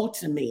blow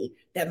to me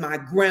that my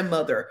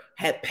grandmother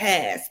had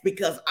passed,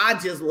 because I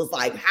just was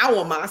like, how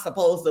am I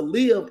supposed to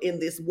live in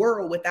this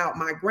world without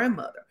my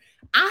grandmother?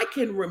 I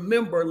can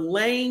remember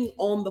laying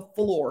on the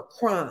floor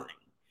crying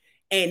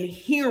and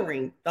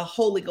hearing the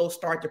Holy Ghost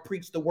start to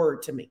preach the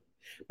word to me,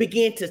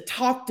 begin to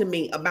talk to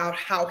me about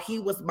how he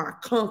was my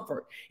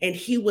comfort and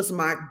he was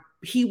my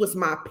he was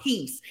my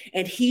peace,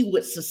 and he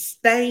would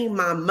sustain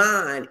my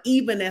mind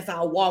even as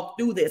I walk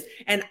through this.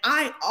 And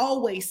I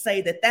always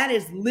say that that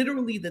is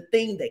literally the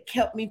thing that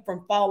kept me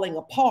from falling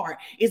apart,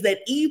 is that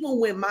even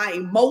when my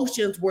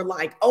emotions were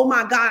like, oh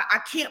my God, I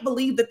can't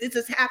believe that this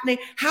is happening.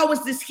 How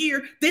is this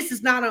here? This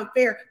is not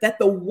unfair. That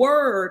the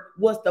word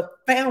was the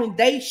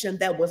foundation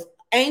that was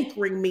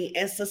anchoring me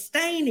and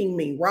sustaining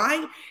me,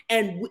 right?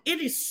 And it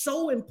is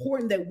so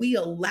important that we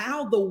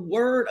allow the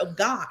word of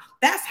God.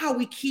 That's how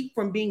we keep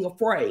from being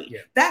afraid. Yeah.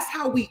 That's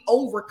how we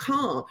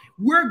overcome.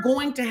 We're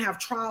going to have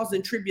trials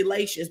and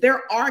tribulations.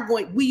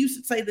 We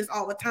used to say this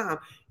all the time.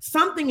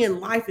 Something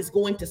in life is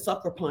going to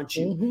sucker punch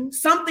you. Mm-hmm.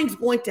 Something's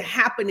going to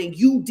happen and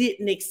you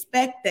didn't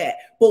expect that.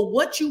 But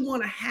what you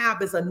want to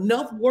have is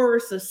enough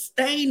words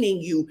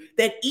sustaining you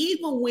that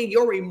even when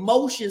your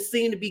emotions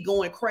seem to be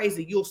going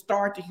crazy, you'll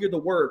start to hear the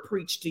word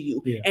preached to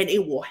you, and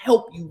it will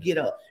help you get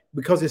up.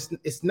 Because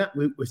it's not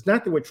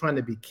that we're trying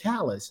to be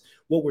callous.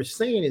 What we're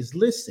saying is,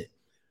 listen,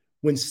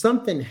 when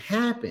something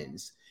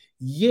happens,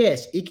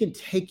 yes, it can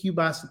take you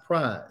by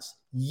surprise.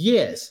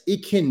 Yes,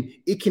 it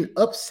can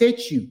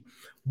upset you.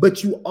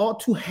 But you ought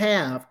to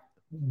have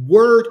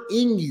word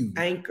in you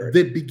anchored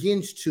that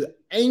begins to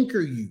anchor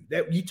you.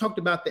 That you talked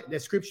about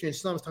that scripture in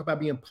Psalms, talk about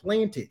being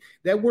planted.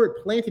 That word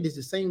planted is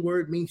the same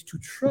word means to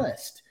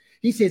trust.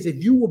 He says,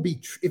 if you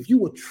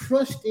will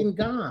trust in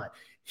God,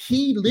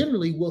 he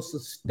literally will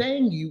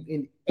sustain you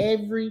in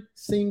every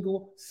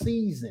single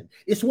season.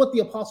 It's what the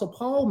Apostle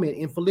Paul meant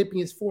in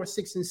Philippians 4,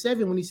 6, and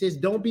 7 when he says,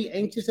 don't be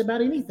anxious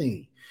about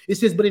anything. It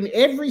says, but in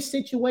every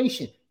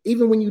situation,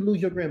 even when you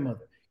lose your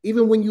grandmother,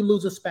 even when you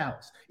lose a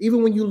spouse,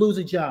 even when you lose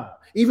a job,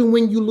 even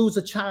when you lose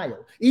a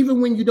child,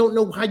 even when you don't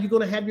know how you're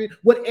going to have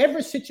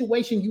whatever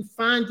situation you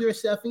find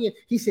yourself in,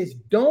 he says,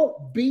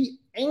 don't be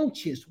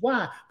anxious.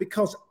 Why?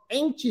 Because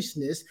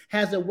anxiousness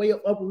has a way of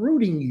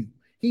uprooting you.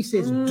 He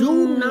says,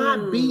 do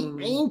not be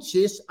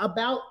anxious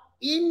about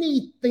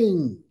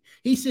anything.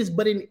 He says,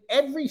 but in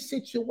every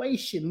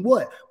situation,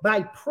 what?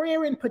 By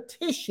prayer and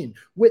petition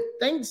with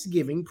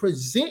thanksgiving,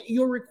 present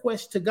your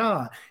request to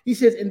God. He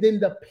says, and then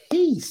the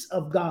peace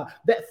of God,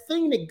 that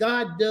thing that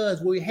God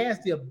does where he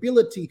has the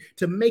ability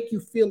to make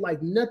you feel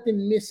like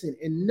nothing missing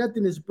and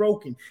nothing is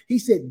broken. He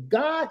said,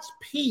 God's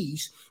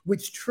peace,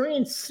 which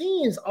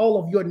transcends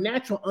all of your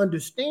natural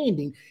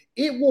understanding,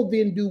 it will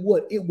then do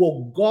what? It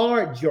will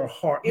guard your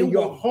heart. When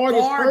your heart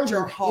is hurting,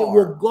 it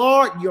will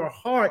guard your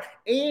heart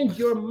and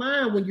your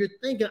mind when you're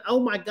thinking, oh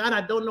my God,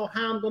 I don't know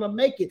how I'm going to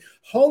make it.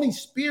 Holy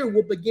Spirit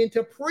will begin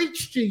to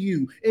preach to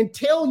you and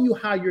tell you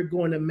how you're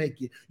going to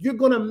make it. You're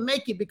going to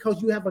make it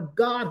because you have a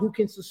God who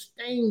can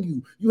sustain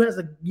you. You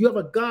have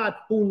a God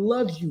who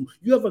loves you.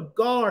 You have a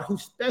God who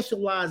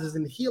specializes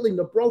in healing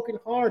the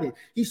brokenhearted.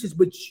 He says,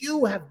 but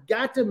you have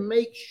got to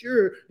make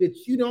sure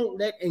that you don't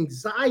let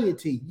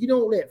anxiety, you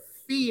don't let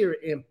fear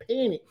and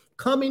panic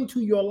come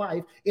into your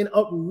life and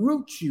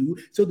uproot you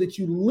so that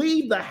you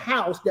leave the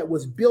house that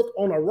was built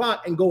on a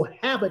rock and go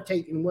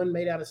habitate in one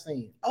made out of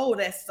sand. Oh,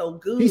 that's so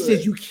good. He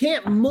says you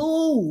can't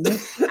move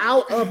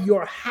out of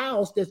your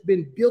house that's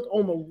been built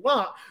on the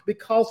rock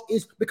because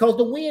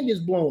the wind is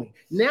blowing.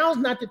 Now is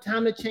not the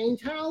time to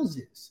change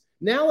houses.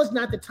 Now is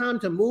not the time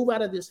to move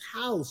out of this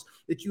house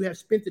that you have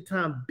spent the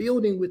time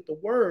building with the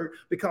word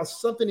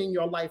because something in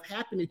your life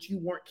happened that you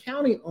weren't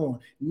counting on.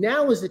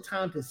 Now is the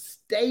time to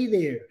stay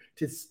there,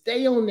 to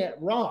stay on that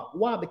rock.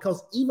 Why?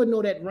 Because even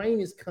though that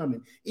rain is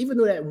coming, even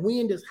though that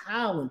wind is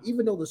howling,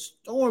 even though the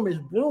storm is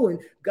brewing,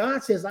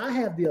 God says, I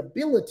have the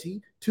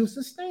ability to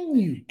sustain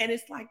you. And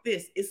it's like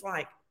this. It's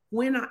like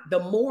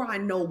the more I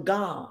know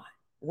God,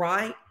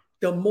 right?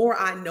 The more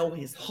I know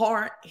his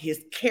heart,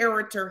 his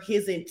character,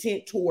 his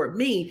intent toward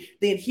me,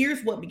 then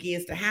here's what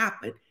begins to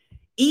happen.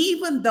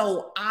 Even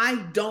though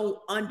I don't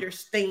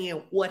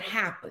understand what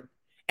happened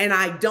and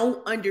I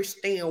don't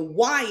understand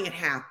why it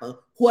happened,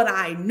 what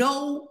I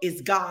know is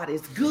God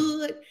is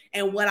good.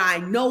 And what I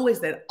know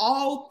is that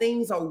all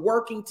things are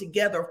working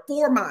together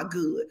for my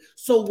good.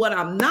 So what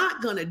I'm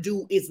not going to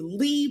do is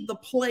leave the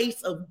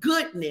place of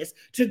goodness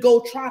to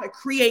go try to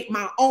create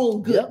my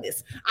own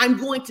goodness. Yep. I'm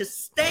going to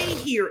stay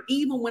here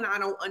even when I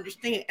don't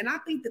understand. And I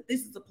think that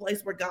this is a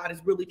place where God is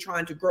really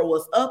trying to grow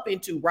us up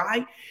into,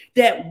 right?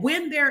 That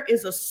when there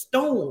is a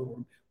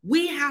storm,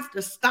 we have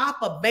to stop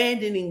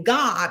abandoning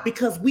God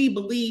because we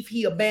believe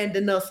he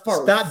abandoned us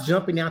first. Stop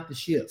jumping out the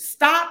ship.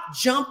 Stop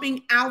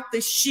jumping out the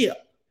ship.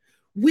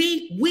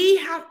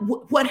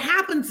 What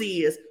happens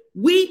is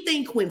we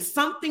think when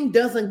something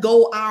doesn't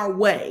go our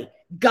way,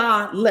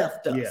 God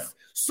left us. Yeah.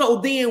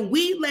 So then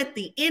we let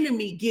the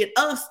enemy get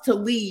us to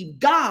leave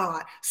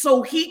God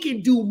so he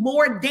can do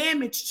more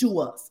damage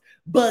to us.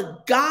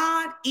 But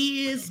God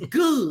is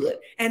good,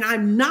 and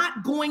I'm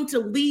not going to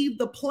leave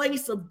the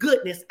place of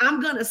goodness.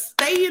 I'm going to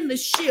stay in the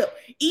ship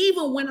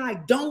even when I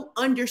don't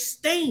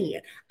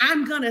understand.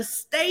 I'm going to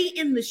stay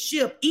in the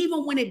ship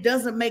even when it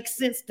doesn't make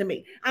sense to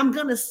me. I'm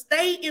going to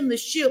stay in the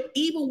ship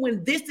even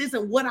when this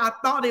isn't what I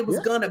thought it was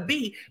going to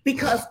be,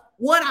 because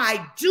What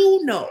I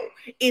do know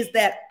is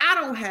that I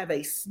don't have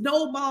a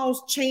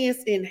snowball's chance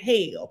in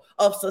hell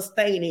of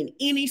sustaining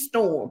any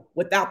storm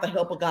without the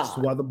help of God. That's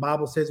why the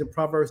Bible says in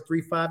Proverbs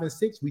 3, 5, and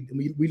 6,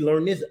 we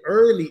learn this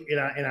early in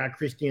our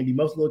Christianity.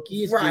 Most little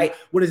kids do.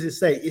 What does it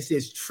say? It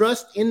says,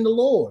 trust in the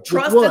Lord.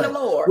 Trust in the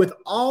Lord. With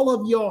all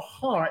of your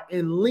heart,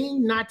 and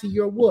lean not to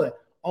your what?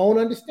 Own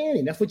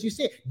understanding. That's what you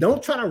said.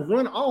 Don't try to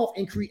run off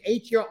and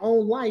create your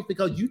own life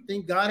because you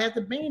think God has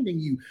abandoned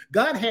you.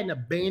 God hadn't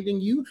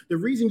abandoned you. The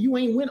reason you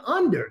ain't went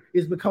under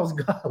is because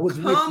God was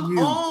with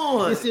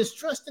you. It says,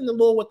 trust in the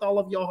Lord with all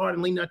of your heart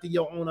and lean not to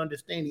your own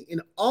understanding.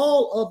 In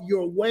all of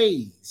your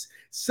ways,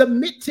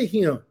 submit to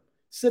him.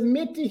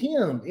 Submit to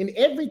him in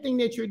everything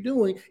that you're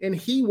doing, and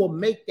he will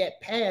make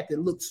that path that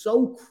looks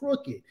so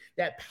crooked,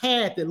 that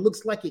path that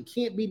looks like it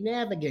can't be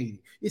navigated.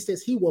 It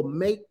says he will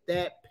make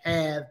that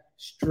path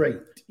straight.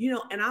 You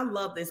know, and I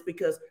love this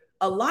because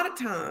a lot of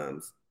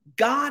times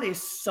God is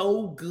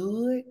so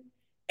good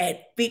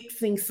at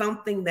fixing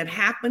something that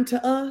happened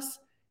to us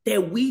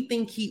that we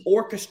think he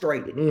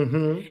orchestrated.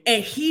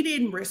 And he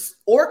didn't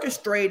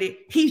orchestrate it.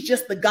 He's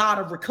just the God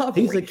of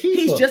recovery. He's a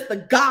keeper. He's just the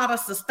God of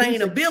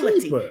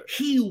sustainability.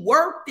 He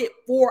worked it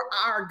for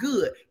our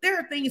good. There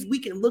are things we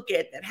can look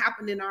at that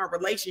happened in our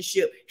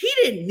relationship. He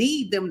didn't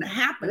need them to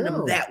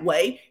happen that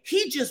way.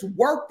 He just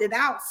worked it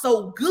out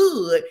so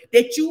good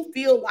that you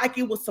feel like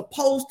it was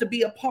supposed to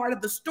be a part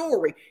of the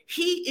story.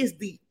 He is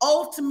the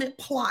ultimate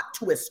plot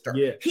twister.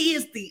 He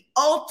is the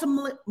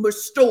ultimate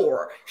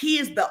restorer. He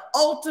is the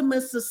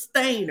ultimate sustainer.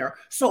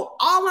 So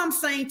all I'm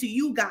saying to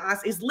you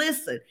guys is,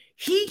 listen,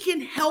 he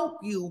can help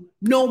you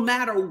no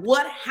matter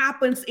what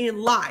happens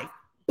in life,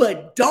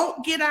 but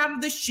don't get out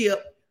of the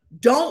ship.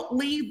 Don't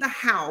leave the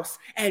house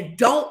and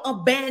don't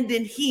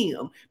abandon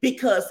him,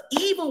 because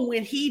even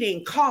when he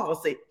didn't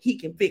cause it, he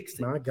can fix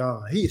it. My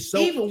God, he is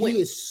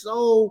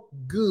so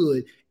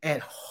good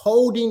at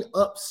holding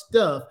up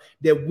stuff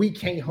that we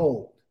can't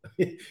hold.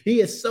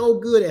 He is so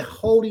good at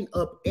holding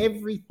up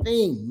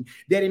everything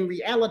that in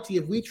reality,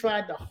 if we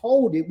tried to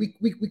hold it,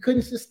 we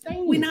couldn't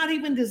sustain it. We're not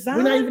even designed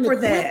We're not even for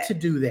equipped that. to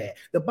do that.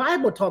 The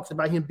Bible talks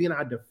about him being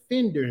our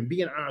defender and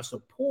being our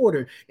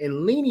supporter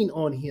and leaning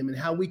on him and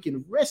how we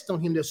can rest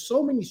on him. There's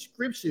so many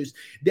scriptures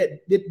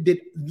that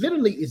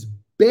literally is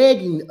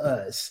begging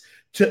us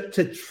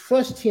to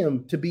trust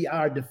him to be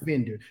our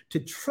defender, to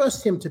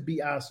trust him to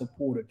be our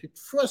supporter, to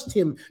trust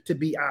him to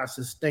be our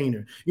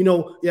sustainer. You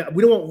know,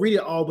 we don't read it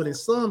all, but in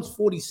Psalms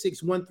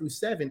 46,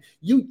 1-7,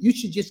 you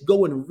should just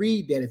go and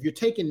read that. If you're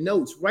taking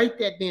notes, write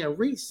that down.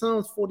 Read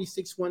Psalms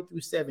 46,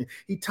 1-7.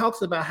 He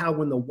talks about how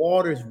when the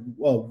waters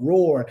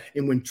roar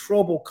and when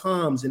trouble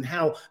comes and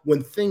how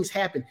when things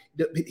happen,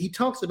 he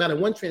talks about in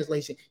one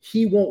translation,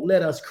 he won't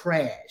let us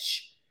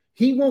crash.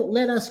 He won't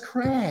let us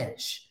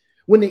crash.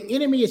 When the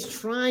enemy is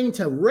trying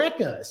to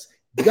wreck us,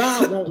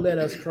 God won't let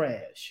us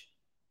crash.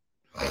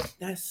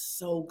 That's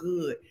so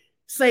good.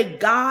 Say,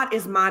 God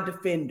is my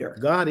defender.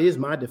 God is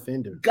my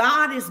defender.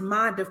 God is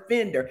my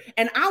defender.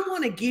 And I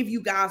want to give you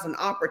guys an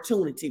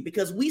opportunity,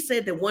 because we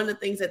said that one of the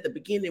things at the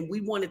beginning,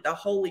 we wanted the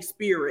Holy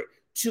Spirit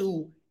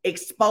to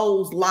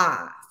expose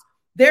lies.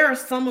 There are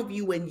some of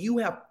you, and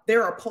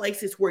there are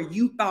places where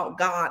you thought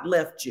God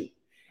left you.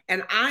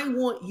 And I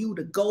want you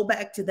to go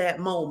back to that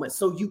moment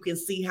so you can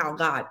see how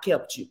God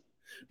kept you.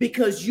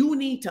 Because you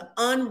need to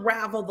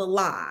unravel the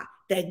lie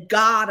that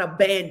God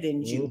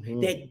abandoned you,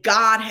 that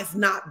God has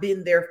not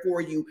been there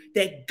for you,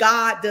 that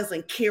God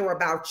doesn't care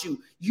about you.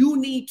 You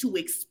need to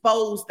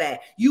expose that.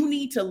 You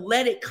need to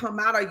let it come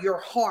out of your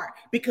heart,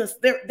 because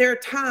there are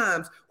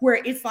times where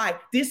it's like,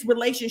 this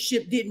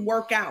relationship didn't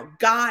work out.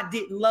 God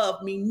didn't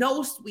love me.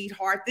 No,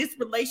 sweetheart, this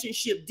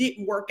relationship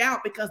didn't work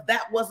out because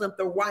that wasn't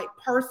the right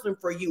person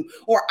for you.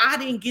 Or I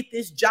didn't get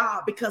this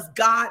job because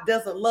God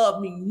doesn't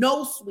love me.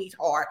 No,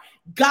 sweetheart,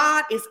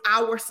 God is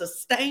our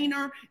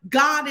sustainer.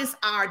 God is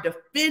our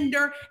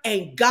defender,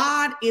 and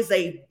God is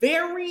a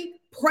very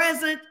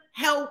present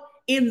help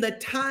in the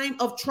time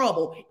of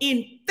trouble.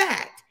 In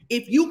fact,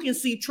 if you can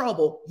see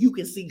trouble, you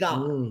can see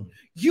God.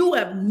 You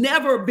have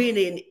never been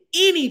in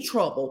any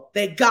trouble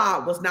that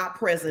God was not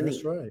present in.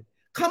 That's right.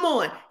 Come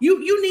on.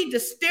 You need to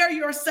stir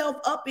yourself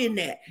up in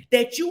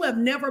that you have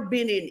never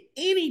been in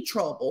any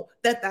trouble,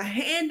 that the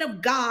hand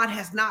of God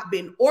has not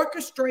been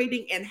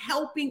orchestrating and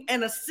helping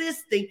and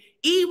assisting,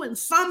 even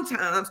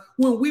sometimes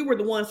when we were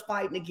the ones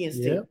fighting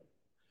against him.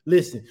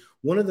 Listen,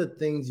 one of the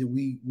things that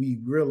we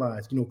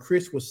realized,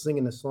 Chris was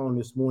singing a song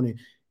this morning,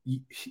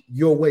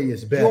 your way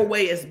is better. Your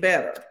way is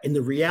better. And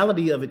the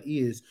reality of it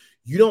is,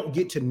 you don't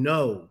get to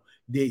know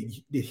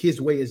that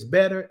his way is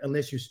better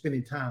unless you're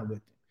spending time with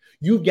him.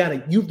 You've got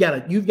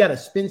to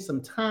spend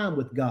some time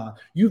with God.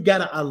 You've got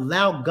to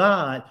allow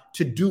God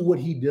to do what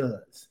he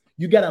does.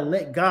 You got to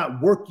let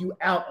God work you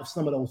out of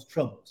some of those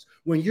troubles.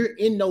 When you're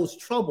in those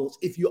troubles,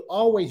 if you're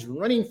always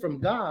running from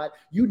God,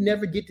 you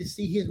never get to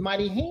see his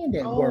mighty hand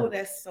at work. Oh,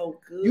 that's so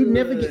good. You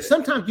never get,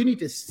 sometimes you need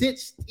to sit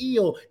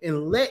still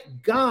and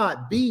let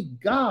God be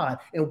God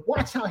and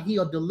watch how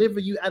he'll deliver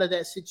you out of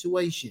that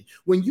situation.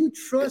 When you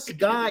trust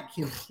God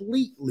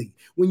completely,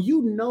 when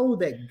you know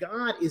that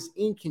God is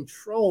in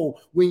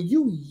control, when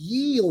you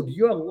yield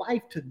your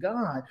life to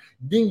God,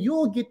 then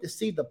you'll get to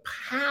see the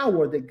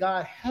power that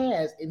God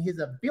has in his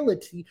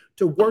ability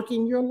to work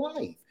in your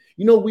life.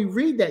 You know, we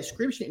read that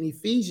scripture in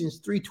Ephesians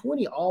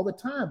 3:20 all the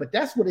time, but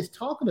that's what it's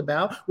talking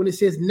about when it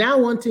says,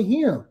 now unto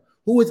him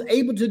who is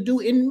able to do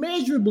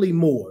immeasurably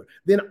more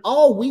than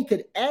all we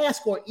could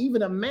ask or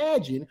even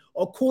imagine,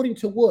 according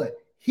to what?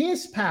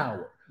 His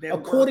power.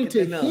 According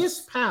to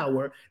his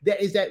power that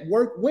is at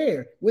work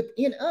where?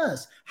 Within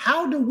us.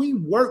 How do we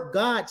work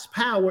God's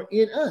power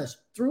in us?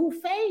 Through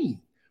faith.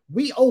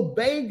 We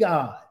obey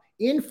God.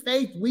 In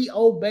faith, we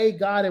obey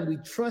God and we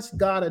trust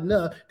God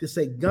enough to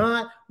say,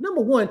 God, number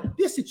one,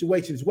 this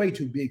situation is way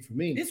too big for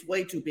me. It's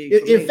way too big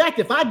for me. In fact,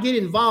 if I get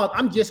involved,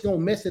 I'm just going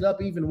to mess it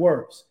up even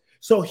worse.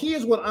 So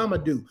here's what I'm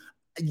going to do.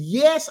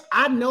 Yes,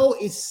 I know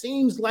it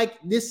seems like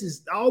this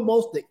is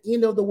almost the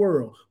end of the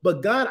world,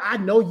 but God, I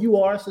know you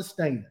are a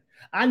sustainer.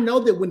 I know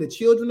that when the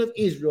children of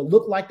Israel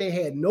looked like they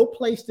had no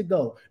place to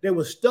go, they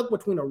were stuck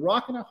between a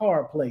rock and a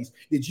hard place,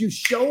 that you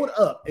showed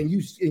up and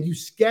you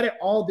scattered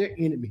all their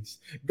enemies.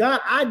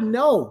 God, I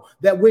know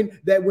that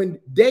when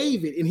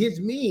David and his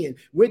men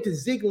went to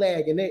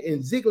Ziklag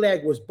and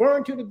Ziklag was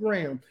burned to the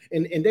ground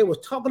and they was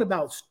talking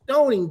about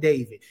stoning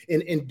David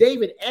and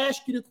David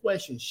asked you the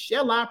question,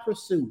 shall I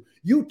pursue?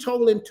 You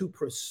told him to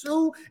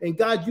pursue, and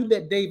God, you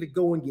let David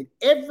go and get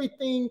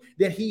everything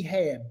that he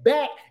had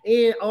back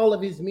and all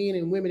of his men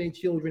and women and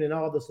children and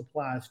all the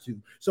supplies too.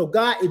 So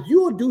God, if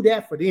you will do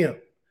that for them,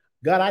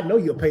 God, I know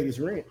you'll pay this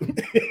rent.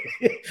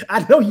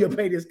 I know you'll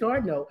pay this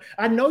car note.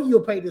 I know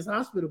you'll pay this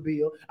hospital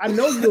bill. I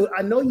know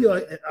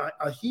you'll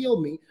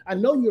heal me. I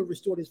know you'll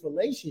restore this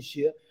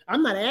relationship.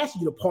 I'm not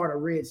asking you to part a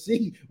Red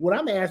Sea. What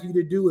I'm asking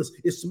you to do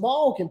is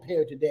small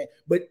compared to that.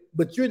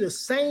 But you're the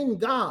same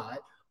God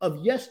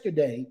of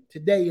yesterday,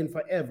 today, and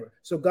forever.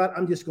 So God,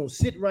 I'm just going to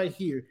sit right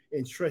here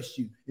and trust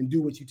you and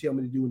do what you tell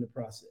me to do in the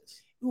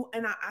process.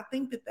 And I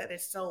think that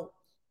is so,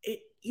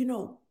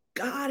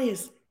 God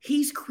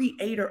he's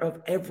creator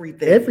of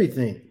everything.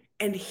 Everything.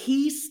 And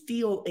he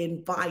still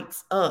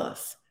invites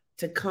us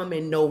to come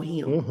and know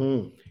him.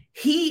 Mm-hmm.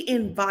 He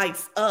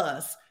invites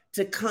us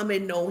to come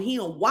and know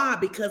him. Why?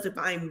 Because if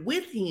I'm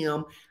with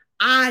him,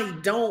 I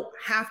don't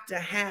have to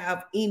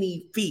have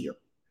any fear.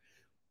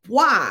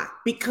 Why?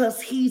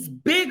 Because he's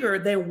bigger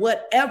than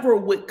whatever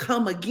would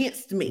come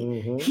against me.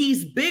 Mm-hmm.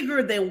 He's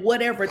bigger than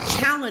whatever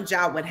challenge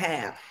I would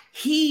have.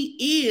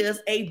 He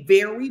is a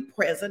very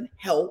present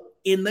help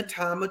in the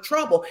time of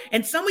trouble.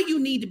 And some of you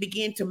need to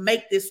begin to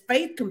make this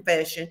faith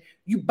confession.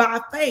 You, by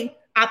faith,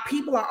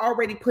 people are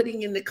already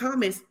putting in the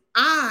comments,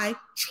 I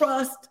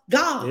trust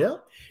God. Yeah.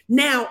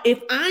 Now,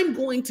 if I'm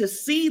going to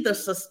see the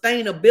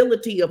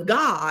sustainability of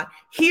God,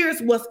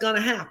 here's what's going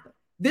to happen.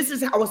 This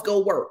is how it's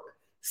going to work.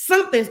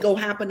 Something's going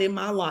to happen in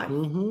my life.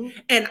 Mm-hmm.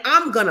 And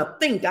I'm going to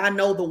think I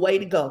know the way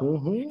to go.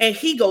 Mm-hmm. And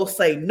he going to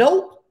say,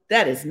 nope,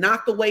 that is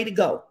not the way to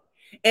go.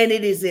 And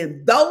it is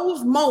in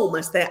those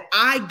moments that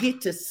I get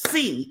to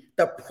see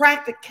the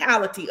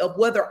practicality of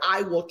whether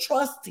I will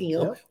trust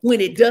him when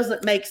it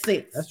doesn't make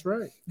sense. That's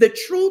right. The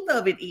truth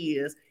of it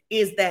is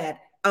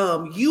that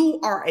you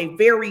are a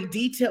very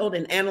detailed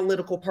and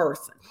analytical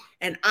person.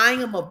 And I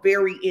am a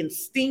very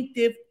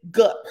instinctive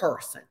gut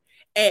person.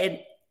 And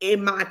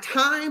in my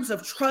times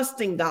of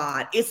trusting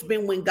God, it's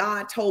been when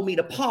God told me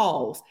to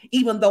pause,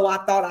 even though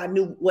I thought I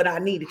knew what I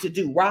needed to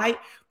do, right?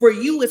 For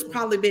you, it's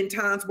probably been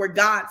times where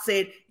God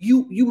said,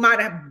 you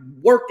might have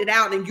worked it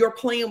out and your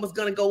plan was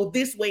going to go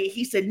this way.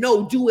 He said,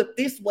 no, do it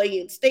this way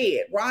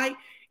instead, right?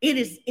 It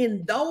is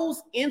in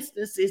those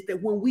instances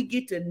that when we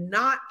get to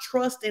not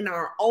trust in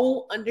our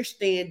own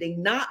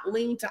understanding, not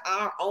lean to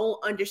our own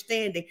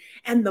understanding,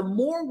 and the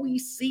more we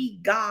see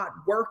God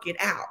work it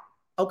out.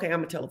 Okay, I'm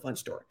going to tell a fun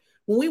story.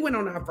 When we went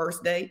on our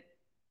first date,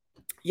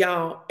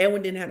 y'all,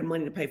 Edwin didn't have the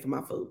money to pay for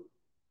my food.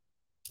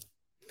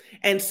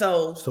 And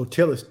so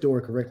tell the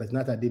story correctly. It's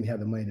not that I didn't have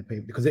the money to pay,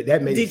 because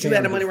that made Did you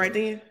have the money right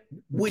then?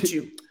 Would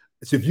you?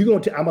 So if you're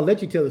going to, I'm going to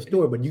let you tell the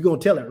story, but you're going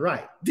to tell it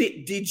right.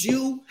 Did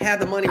you have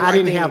the money right then? I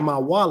didn't have my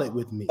wallet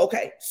with me.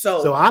 Okay.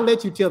 So I'll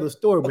let you tell the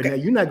story, but now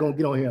you're not going to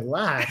get on here and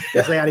lie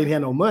and say I didn't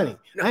have no money.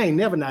 No, I ain't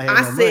never not had no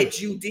money. I said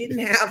you didn't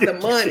have the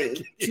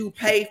money to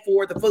pay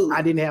for the food.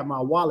 I didn't have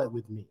my wallet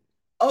with me.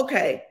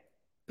 Okay.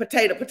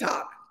 Potato.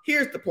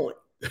 Here's the point.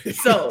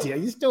 So tell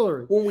your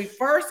story. When we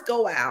first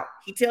go out,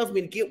 he tells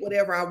me to get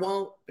whatever I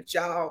want, but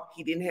y'all,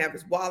 he didn't have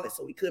his wallet,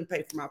 so he couldn't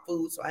pay for my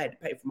food, so I had to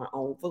pay for my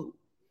own food.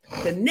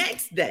 The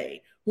next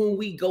day, when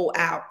we go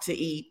out to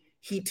eat,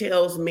 he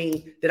tells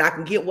me that I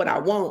can get what I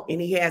want,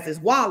 and he has his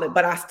wallet,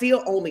 but I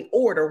still only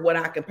order what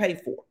I can pay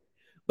for.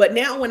 But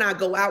now when I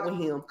go out with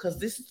him, because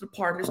this is the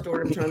part of the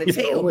story I'm trying to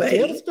tell, Tell the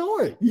baby.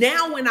 story.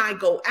 Now when I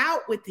go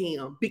out with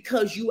him,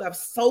 because you have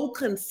so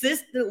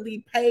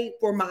consistently paid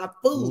for my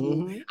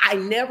food, I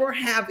never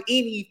have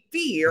any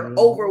fear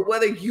over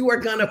whether you are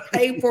going to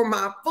pay for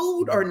my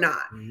food or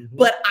not.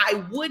 But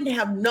I wouldn't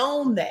have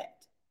known that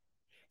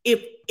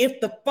if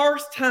the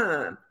first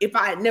time, if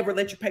I had never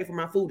let you pay for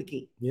my food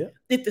again,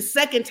 if the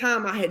second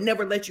time I had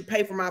never let you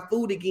pay for my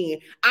food again,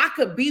 I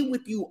could be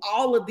with you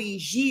all of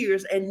these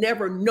years and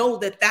never know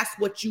that that's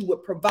what you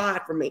would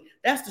provide for me.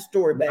 That's the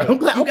story, baby. You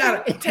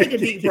gotta take a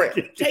deep breath.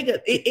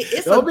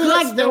 It's don't a be good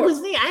like, story.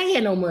 don't see, I ain't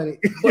had no money.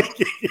 But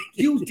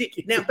you did.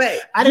 Now, babe,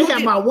 I didn't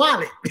have my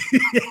wallet.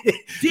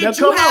 Did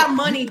you have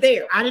money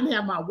there? I didn't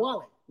have my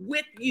wallet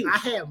with you. I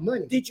had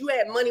money. Did you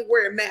have money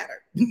where it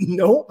mattered?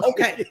 Nope.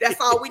 Okay, that's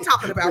all we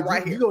talking about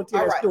right here. You gonna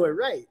tell that story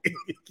right?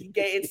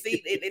 And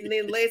see, and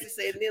then Leslie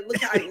said, and then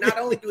look how not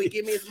only do he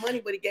give me his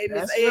money, but he gave me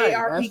his Right.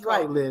 AARP That's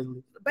card. right,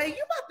 Leslie. Babe,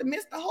 you about to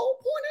miss the whole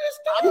point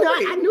of the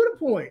story. I knew the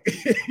point.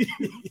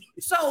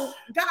 So,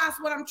 guys,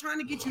 what I'm trying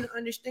to get you to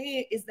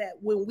understand is that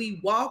when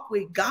we walk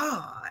with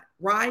God,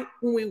 right?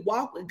 When we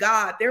walk with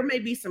God, there may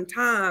be some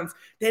times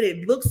that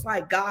it looks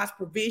like God's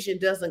provision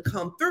doesn't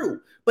come through.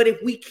 But if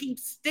we keep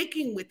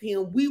sticking with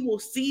him, we will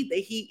see that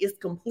he is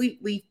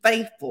completely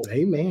faithful.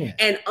 Amen.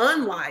 And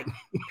unlike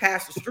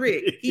Pastor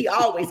Strick, he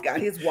always got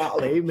his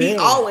wallet. Amen. He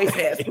always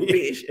has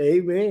provision.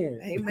 Amen.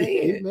 Amen.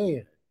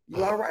 Amen.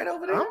 You all right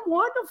over there? I'm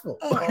wonderful.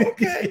 Oh,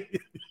 okay.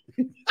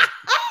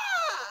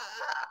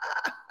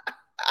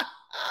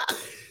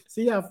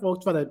 See how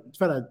folks try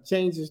to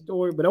change the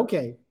story, but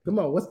okay, come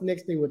on. What's the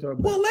next thing we're talking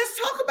about? Well, let's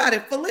talk about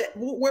it.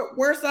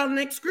 Where's our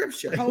next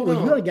scripture? Hold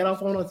on. You gotta get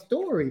off on a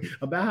story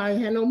about how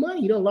you had no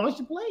money. You don't lost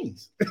your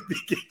place.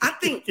 I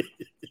think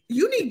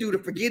you need to do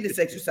the forgiveness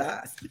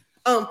exercise.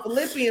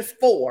 Philippians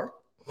 4.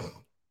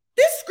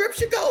 This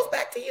scripture goes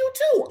back to you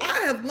too. I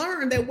have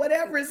learned that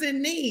whatever is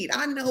in need,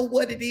 I know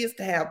what it is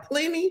to have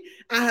plenty.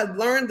 I have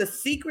learned the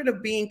secret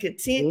of being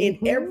content in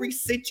every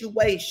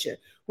situation,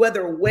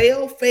 whether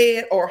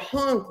well-fed or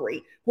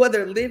hungry,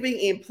 whether living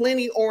in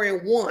plenty or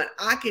in want.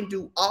 I can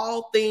do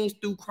all things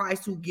through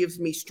Christ who gives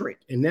me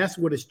strength. And that's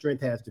where the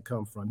strength has to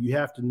come from. You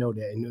have to know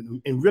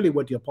that. And really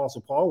what the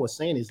Apostle Paul was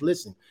saying is,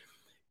 listen,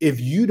 if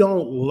you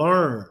don't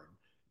learn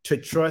to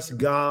trust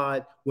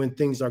God when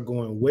things are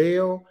going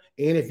well,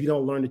 and if you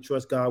don't learn to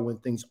trust God when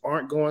things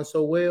aren't going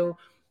so well,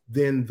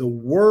 then the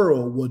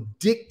world will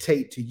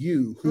dictate to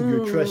you who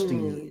you're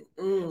trusting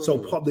in. So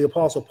the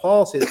Apostle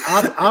Paul says,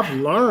 I've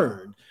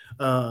learned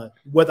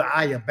whether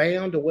I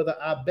abound or whether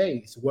I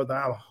base, whether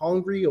I'm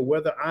hungry or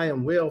whether I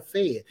am well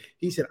fed.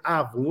 He said,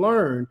 I've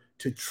learned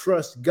to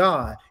trust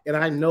God, and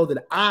I know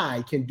that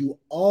I can do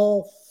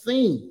all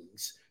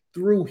things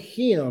through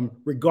him,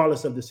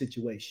 regardless of the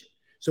situation.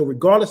 So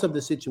regardless of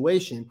the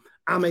situation,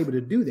 I'm able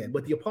to do that.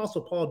 But the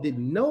Apostle Paul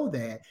didn't know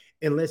that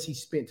unless he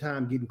spent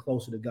time getting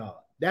closer to God.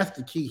 That's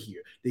the key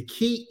here. The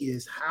key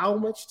is how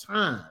much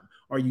time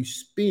are you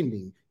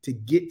spending to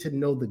get to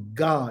know the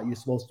God you're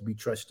supposed to be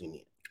trusting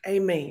in.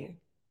 Amen.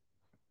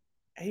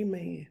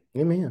 Amen.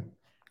 Amen.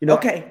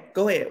 Okay,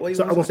 go ahead.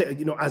 So I want to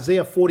say,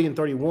 Isaiah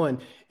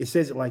 40:31, it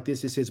says it like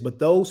this. It says, but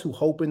those who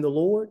hope in the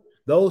Lord,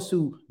 those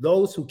who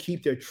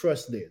keep their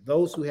trust there,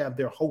 those who have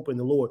their hope in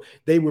the Lord,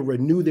 they will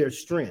renew their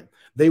strength.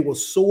 They will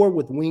soar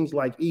with wings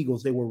like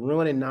eagles. They will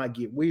run and not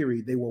get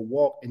weary. They will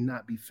walk and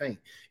not be faint.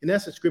 And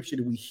that's a scripture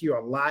that we hear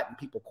a lot, and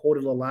people quote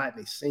it a lot,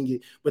 and they sing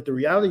it. But the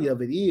reality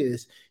of it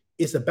is,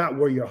 it's about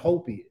where your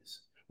hope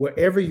is.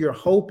 Wherever your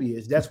hope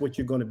is, that's what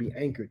you're going to be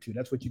anchored to.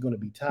 That's what you're going to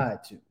be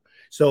tied to.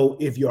 So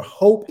if your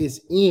hope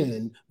is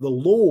in the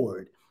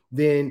Lord,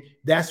 then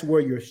that's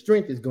where your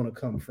strength is going to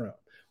come from.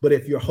 But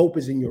if your hope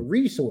is in your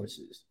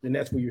resources, then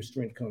that's where your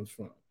strength comes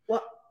from.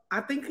 Well,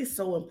 I think it's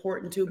so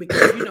important too,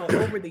 because,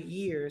 over the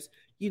years,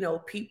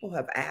 people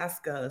have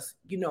asked us,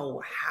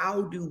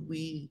 how do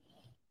we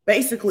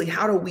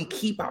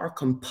keep our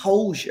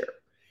composure?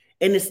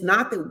 And it's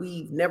not that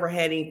we've never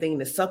had anything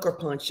to sucker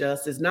punch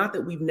us. It's not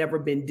that we've never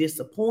been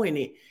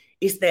disappointed.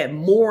 It's that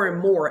more and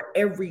more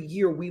every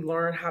year we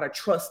learn how to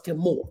trust him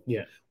more.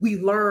 Yeah. We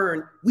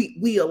learn,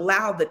 we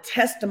allow the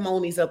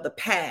testimonies of the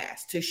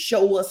past to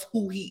show us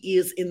who he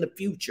is in the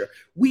future.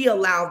 We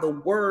allow the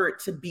word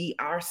to be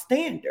our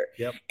standard.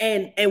 Yep.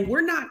 And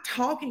we're not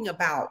talking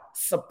about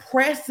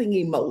suppressing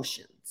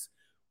emotions.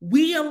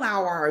 We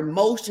allow our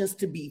emotions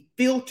to be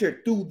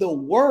filtered through the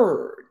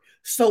word,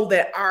 so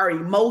that our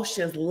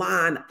emotions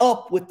line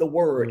up with the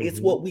word.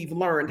 It's what we've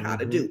learned how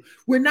to do.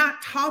 We're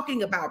not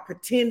talking about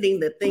pretending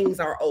that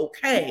things are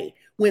okay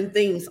when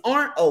things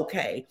aren't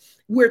okay.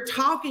 We're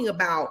talking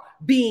about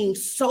being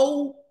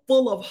so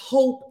full of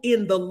hope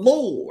in the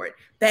Lord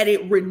that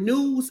it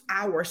renews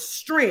our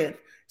strength,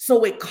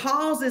 So it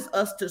causes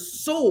us to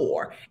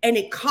soar, and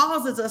it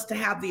causes us to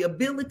have the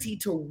ability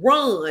to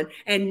run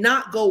and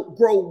not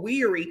grow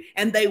weary,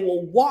 and they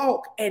will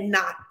walk and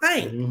not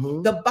faint.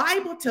 Mhm. The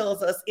Bible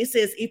tells us, it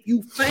says, if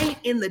you faint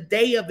in the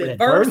day of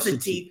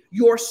adversity,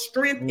 your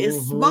strength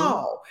is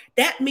small.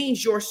 That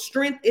means your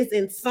strength is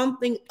in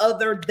something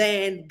other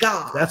than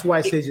God. That's why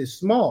it says it's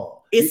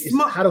small. It's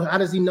small. How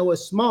does he know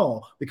it's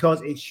small?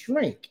 Because it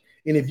shrank.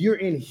 And if you're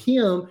in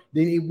him,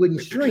 then it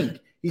wouldn't shrink.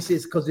 He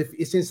says, because if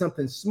it's in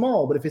something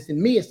small, but if it's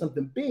in me, it's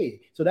something big.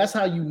 So that's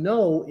how you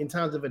know in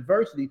times of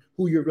adversity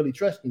who you're really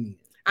trusting in.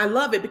 I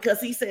love it, because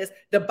he says,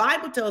 the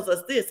Bible tells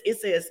us this. It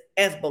says,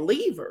 as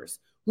believers,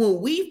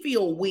 when we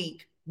feel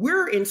weak,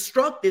 we're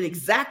instructed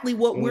exactly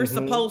what we're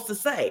supposed to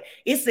say.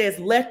 It says,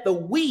 let the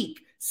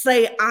weak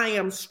say, I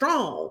am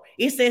strong.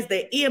 It says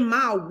that in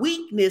my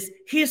weakness,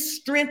 his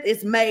strength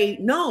is made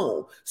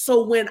known.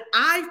 So when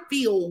I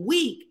feel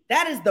weak,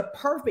 that is the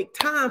perfect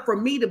time for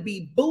me to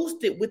be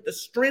boosted with the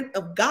strength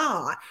of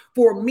God,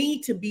 for me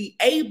to be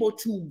able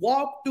to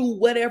walk through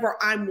whatever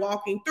I'm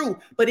walking through.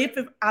 But if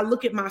I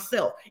look at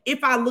myself,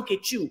 if I look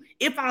at you,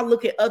 if I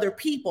look at other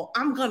people,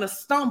 I'm going to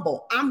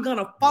stumble. I'm going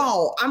to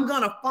fall. I'm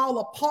going to fall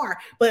apart.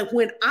 But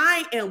when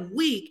I am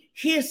weak,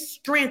 his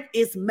strength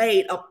is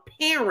made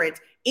apparent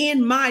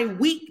in my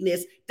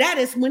weakness. That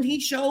is when he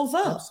shows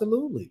up.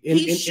 Absolutely.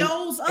 He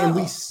shows up. And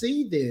we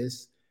see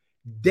this.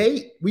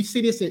 We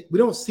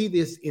don't see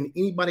this in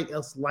anybody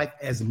else's life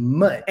as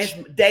much as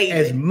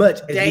David. We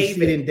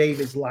see it in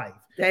David's life.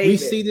 We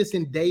see this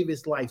in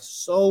David's life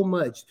so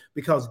much,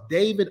 because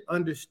David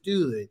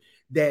understood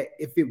that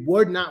if it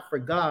were not for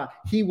God,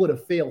 he would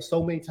have failed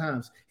so many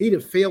times. He'd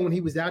have failed when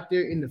he was out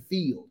there in the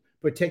field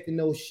protecting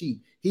those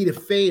sheep. He'd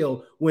have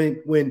failed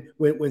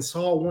when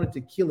Saul wanted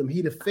to kill him.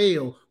 He'd have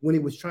failed when he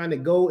was trying to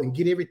go and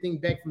get everything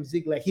back from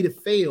Ziklag. He'd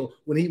have failed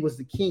when he was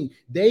the king.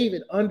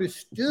 David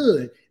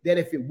understood that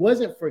if it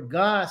wasn't for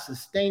God's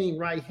sustaining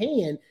right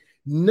hand,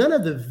 none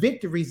of the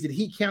victories that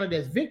he counted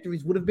as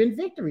victories would have been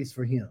victories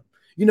for him.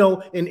 You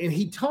know, and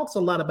he talks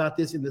a lot about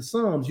this in the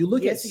Psalms. You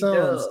look at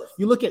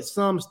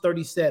Psalms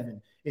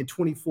 37 and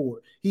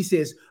 24. He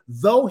says,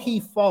 though he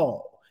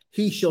fall,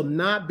 he shall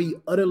not be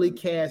utterly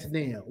cast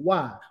down.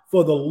 Why?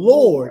 For the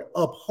Lord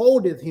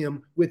upholdeth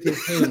him with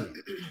his hand.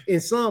 In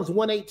Psalms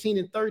 118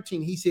 and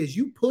 13, he says,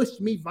 you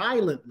pushed me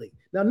violently.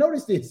 Now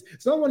notice this.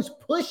 Someone's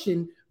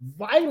pushing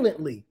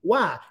violently.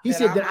 Why? He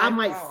said that I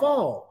might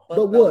fall.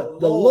 But what?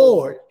 The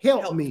Lord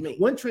helped me.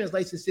 One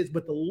translation says,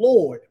 but the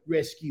Lord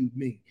rescued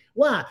me.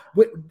 Why?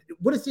 What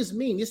does this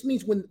mean? This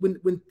means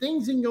when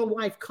things in your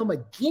life come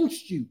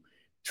against you,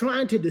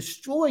 trying to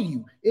destroy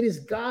you, it is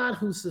God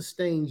who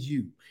sustains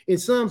you. In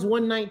Psalms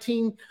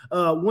 119,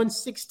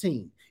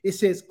 116, it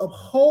says,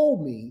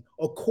 uphold me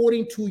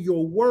according to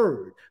your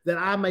word, that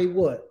I may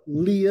what?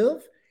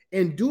 Live,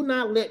 and do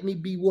not let me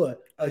be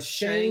what?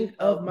 Ashamed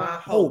of my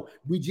hope.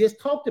 We just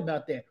talked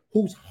about that.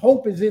 Whose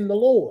hope is in the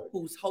Lord.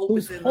 Whose hope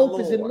is in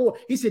the Lord.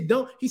 He said,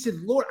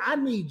 Lord, I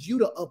need you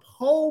to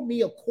uphold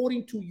me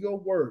according to your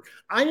word.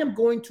 I am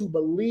going to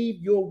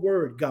believe your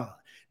word, God.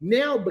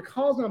 Now,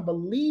 because I'm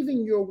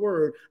believing your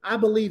word, I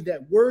believe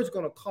that word's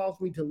going to cause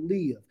me to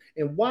live.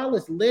 And while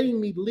it's letting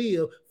me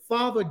live,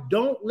 Father,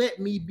 don't let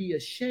me be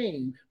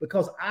ashamed,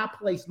 because I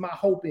place my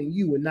hope in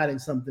you and not in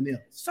something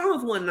else.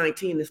 Psalms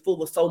 119 is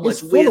full of so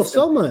much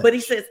wisdom. But he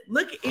says,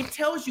 look, it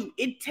tells you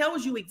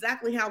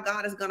exactly how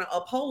God is going to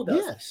uphold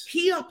us. Yes.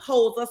 He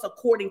upholds us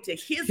according to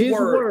his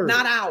word,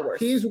 not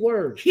ours. His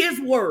word. His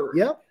word.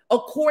 Yep.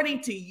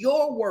 According to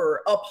your word,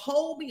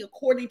 uphold me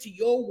according to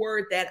your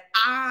word, that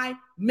I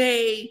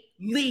may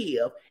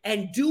live,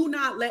 and do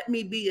not let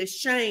me be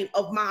ashamed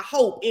of my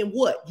hope in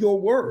what? Your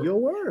word. Your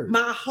word.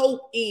 My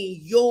hope in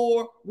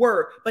your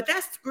word. But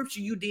that scripture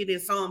you did in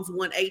Psalms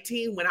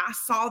 118, when I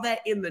saw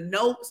that in the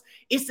notes,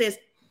 it says,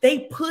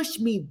 they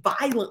pushed me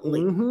violently.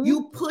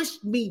 You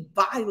pushed me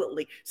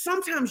violently.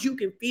 Sometimes you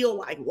can feel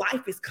like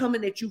life is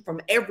coming at you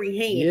from every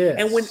hand. Yes.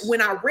 And when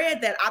I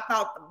read that, I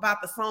thought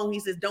about the song. He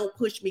says, don't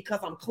push me because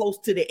I'm close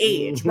to the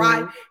edge,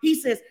 right? He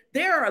says,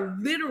 there are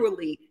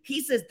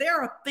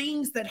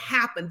things that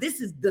happen.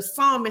 This is the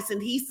psalmist,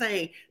 and he's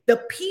saying the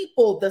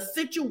people, the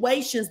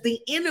situations, the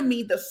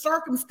enemy, the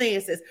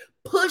circumstances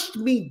pushed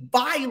me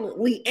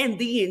violently, and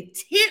the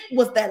intent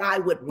was that I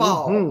would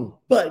fall.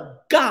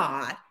 But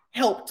God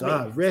helped me.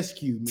 God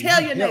rescued me.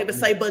 Tell your neighbor,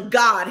 say, but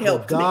God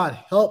helped me. God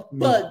helped me.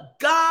 But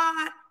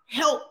God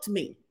helped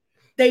me.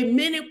 They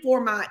meant it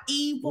for my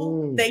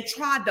evil. They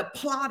tried to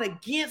plot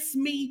against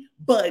me,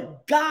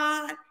 but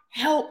God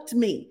helped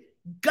me.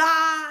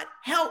 God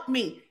helped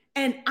me.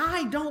 And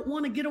I don't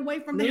want to get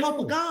away from the help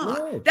of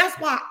God. That's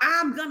why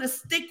I'm going to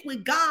stick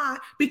with God,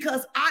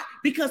 because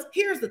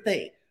here's the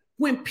thing.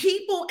 When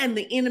people and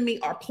the enemy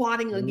are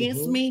plotting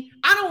against Mhm. me,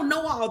 I don't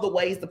know all the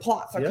ways the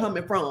plots are Yep.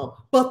 coming from,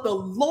 but the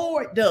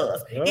Lord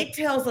does. Yep. It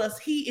tells us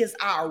he is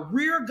our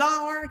rear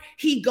guard.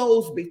 He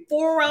goes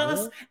before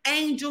us. Yep.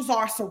 Angels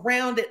are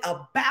surrounded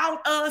about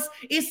us.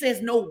 It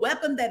says no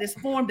weapon that is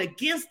formed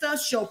against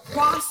us shall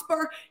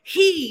prosper.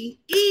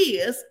 He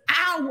is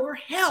our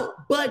help.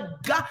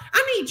 But God,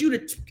 I need you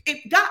to,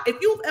 if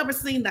you've ever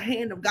seen the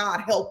hand of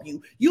God help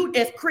you, you,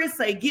 as Chris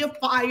say, give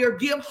fire,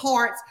 give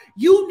hearts.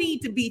 You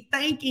need to be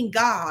thanking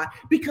God,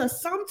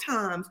 because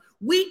sometimes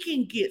we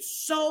can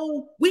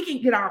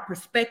get our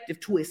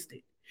perspective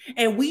twisted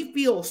and we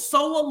feel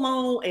so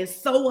alone and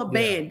so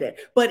abandoned.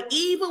 Yeah. But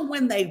even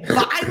when they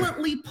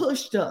violently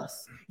pushed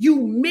us,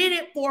 you meant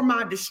it for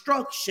my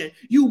destruction,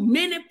 you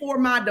meant it for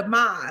my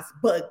demise,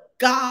 but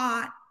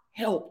God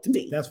helped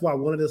me. That's why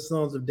one of the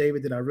Psalms of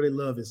David that I really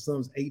love is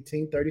Psalms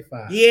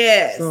 18:35.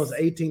 Yes. Psalms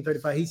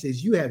 18:35. He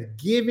says, you have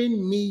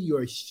given me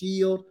your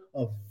shield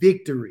of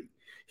victory.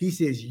 He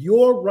says,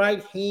 your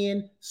right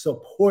hand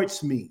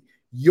supports me.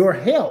 Your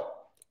help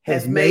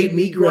has made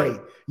me great.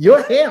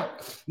 Your help.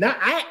 Now,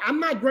 I'm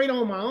not great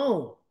on my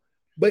own,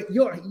 but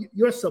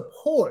your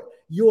support,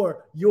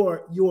 your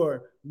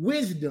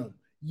wisdom,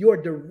 your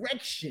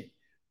direction,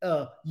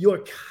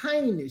 your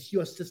kindness,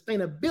 your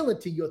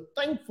sustainability, your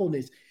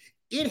thankfulness,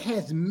 it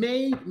has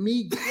made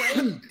me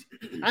great.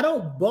 I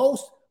don't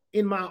boast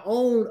in my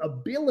own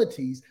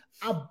abilities.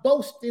 I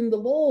boast in the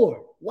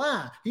Lord.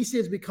 Why? He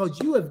says, because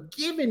you have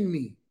given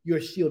me your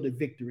shield of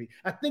victory.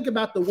 I think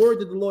about the word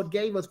that the Lord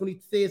gave us when he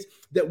says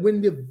that when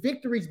the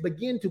victories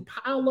begin to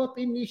pile up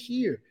in this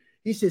year,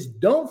 he says,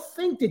 don't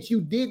think that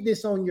you did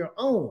this on your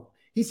own.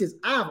 He says,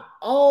 I've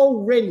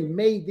already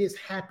made this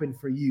happen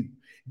for you.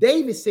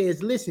 David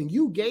says, listen,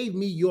 you gave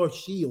me your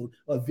shield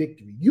of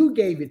victory. You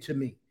gave it to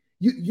me.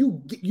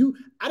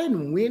 I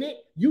didn't win it.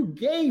 You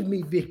gave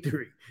me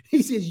victory.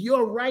 He says,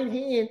 your right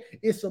hand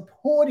is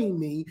supporting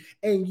me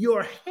and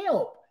your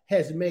help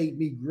has made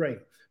me great.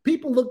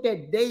 People looked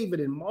at David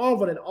and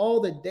marveled at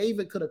all that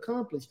David could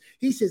accomplish.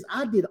 He says,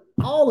 I did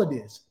all of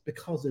this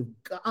because of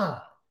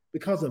God,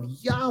 because of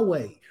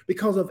Yahweh,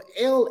 because of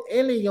El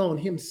Elyon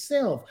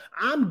himself.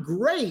 I'm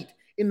great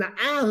in the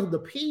eyes of the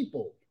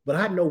people, but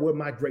I know where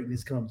my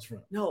greatness comes from.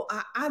 No,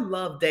 I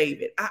love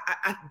David.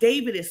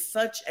 David is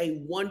such a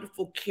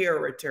wonderful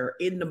character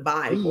in the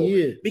Bible. He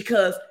is.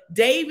 Because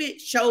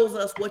David shows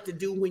us what to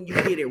do when you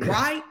get it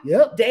right.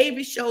 Yep.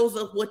 David shows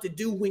us what to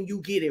do when you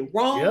get it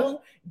wrong.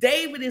 Yep.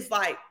 David is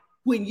like,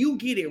 when you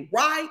get it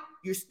right,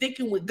 you're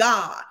sticking with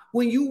God.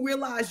 When you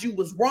realize you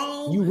was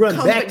wrong, you run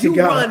back to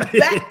God.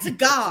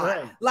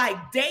 Right.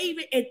 Like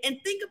David, and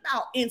think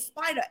about, in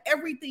spite of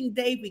everything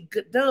David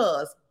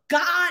does,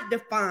 God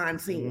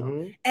defines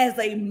him as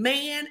a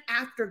man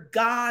after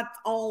God's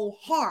own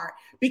heart,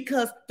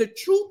 because the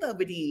truth of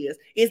it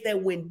is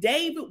that when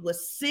David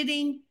was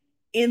sitting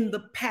in the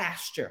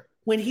pasture,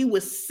 when he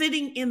was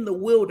sitting in the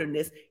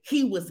wilderness,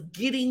 he was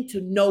getting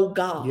to know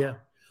God. Yeah.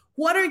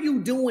 What are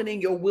you doing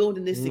in your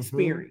wilderness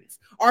experience?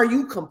 Are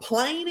you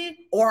complaining,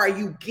 or are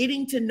you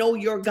getting to know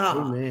your God?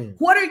 Amen.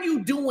 What are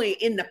you doing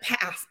in the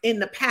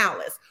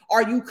palace?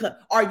 Are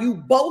you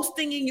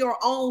boasting in your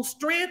own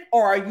strength,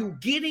 or are you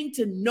getting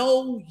to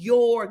know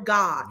your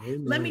God?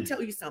 Amen. Let me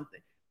tell you something.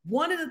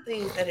 One of the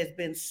things that has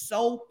been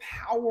so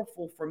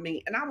powerful for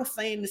me, and I was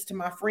saying this to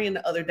my friend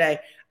the other day,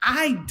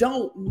 I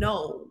don't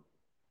know,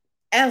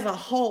 as a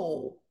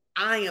whole,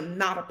 I am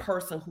not a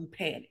person who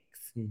panics.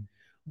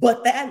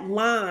 But that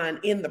line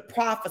in the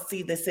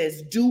prophecy that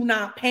says, do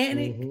not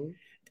panic,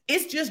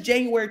 it's just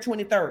January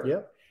 23rd.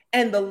 Yep.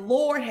 And the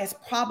Lord has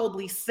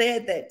probably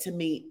said that to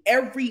me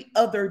every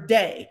other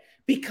day,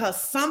 because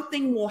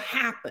something will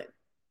happen.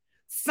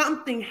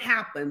 Something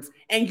happens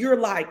and you're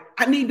like,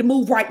 I need to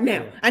move right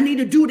now. I need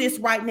to do this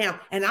right now.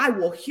 And I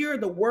will hear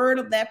the word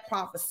of that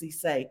prophecy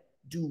say,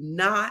 do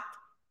not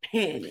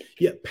panic.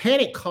 Yeah,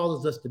 panic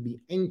causes us to be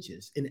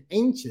anxious, and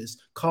anxious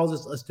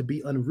causes us to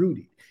be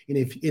unrooted.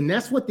 And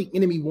that's what the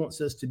enemy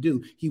wants us to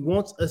do. He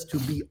wants us to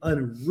be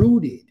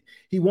unrooted.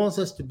 He wants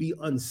us to be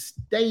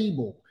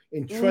unstable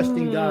in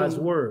trusting God's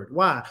word.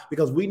 Why?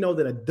 Because we know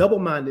that a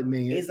double-minded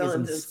man is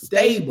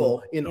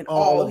unstable in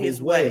all of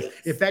his ways.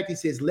 In fact, he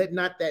says, let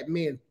not that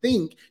man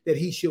think that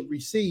he should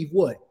receive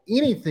what?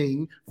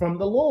 Anything from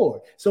the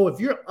Lord. So if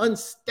you're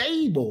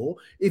unstable,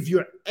 if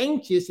you're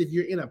anxious, if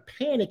you're in a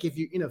panic, if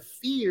you're in a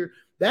fear,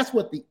 that's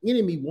what the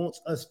enemy wants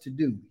us to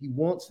do. He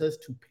wants us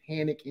to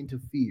panic into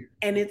fear.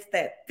 And it's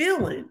that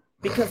feeling,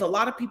 because a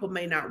lot of people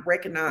may not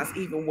recognize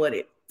even what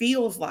it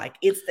feels like.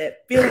 It's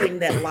that feeling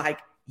that, like,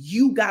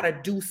 you got to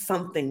do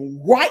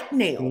something right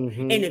now.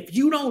 And if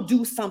you don't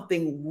do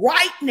something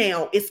right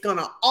now, it's going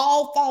to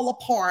all fall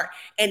apart.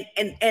 And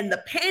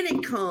the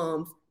panic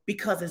comes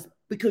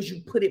because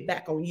you put it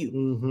back on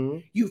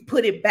you. You've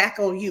put it back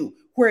on you.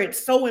 where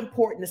it's so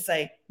important to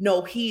say,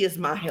 no, he is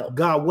my help.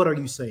 God, what are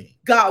you saying?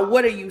 God,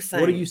 what are you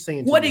saying? What are you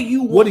saying? What do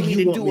you want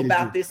me to do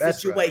about this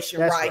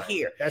situation right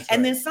here?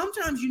 And then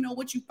sometimes, you know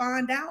what you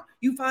find out?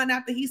 You find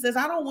out that he says,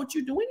 I don't want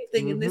you to do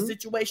anything in this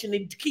situation,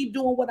 and keep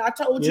doing what I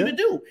told you to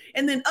do.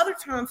 And then other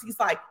times he's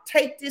like,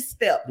 take this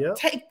step,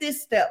 take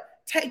this step.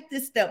 Take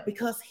this step,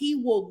 because he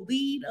will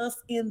lead us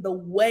in the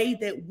way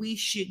that we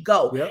should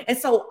go. And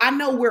so I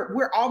know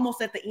we're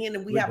almost at the end,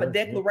 and we have a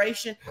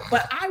declaration,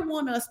 but I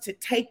want us to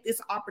take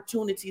this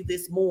opportunity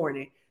this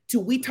morning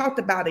we talked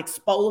about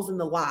exposing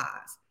the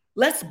lies.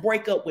 Let's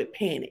break up with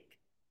panic.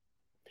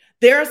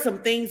 There are some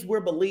things we're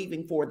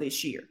believing for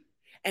this year.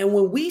 And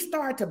when we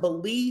start to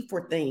believe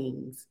for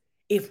things,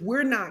 if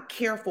we're not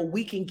careful,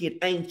 we can get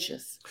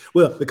anxious.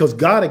 Well, because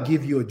God will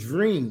give you a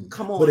dream.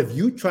 Come on. But if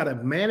you try to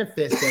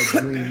manifest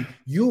that dream,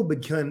 you'll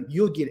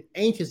get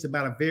anxious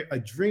about a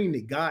dream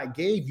that God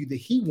gave you that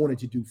he wanted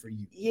to do for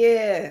you.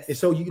 Yes. And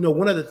so,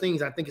 one of the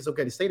things, I think it's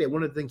okay to say that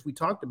one of the things we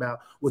talked about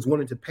was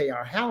wanting to pay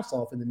our house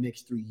off in the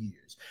next 3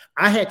 years.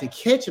 I had to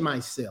catch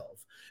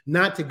myself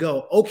not to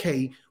go,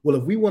 okay, well,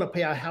 if we want to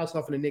pay our house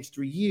off in the next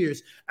 3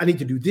 years, I need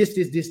to do this.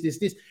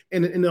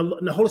 And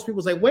the Holy Spirit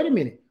was like, wait a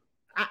minute.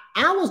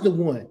 I was the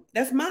one.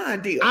 That's my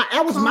idea.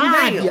 I was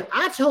my idea.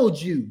 I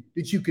told you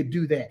that you could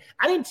do that.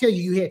 I didn't tell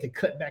you had to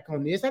cut back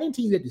on this. I didn't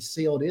tell you had to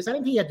sell this. I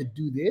didn't tell you had to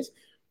do this.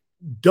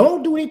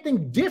 Don't do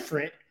anything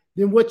different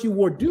than what you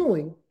were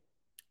doing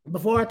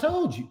before I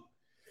told you.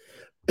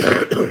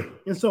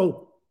 And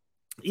so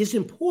it's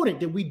important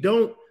that we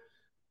don't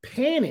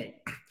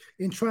panic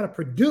and try to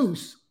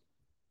produce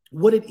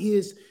what it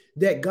is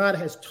that God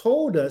has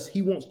told us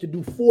he wants to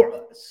do for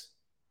us.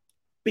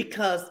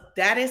 Because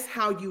that is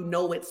how you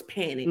know it's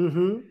panic.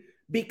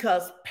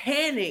 Because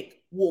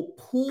panic will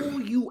pull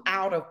you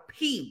out of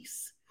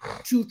peace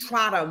to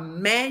try to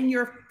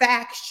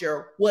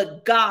manufacture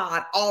what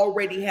God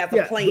already has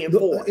a plan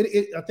for.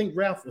 I think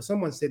Ralph or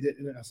someone said that,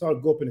 and I saw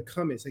it go up in the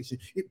comment section.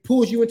 It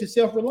pulls you into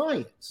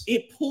self-reliance.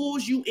 It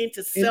pulls you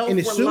into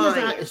self-reliance.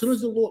 And as soon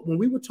as the Lord, when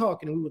we were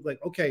talking, and we were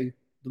like, okay,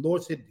 the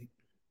Lord said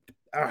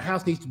our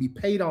house needs to be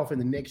paid off in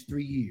the next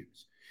 3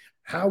 years.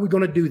 How are we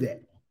going to do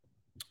that?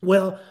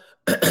 Well,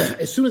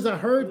 as soon as I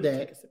heard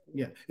that,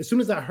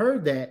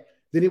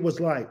 then it was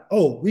like,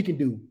 oh, we can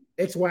do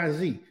X, Y, and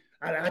Z.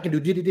 I can do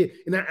did.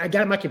 And I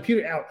got my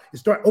computer out and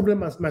start opening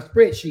my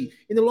spreadsheet.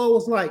 And the Lord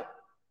was like,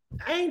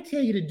 I ain't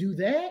tell you to do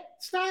that.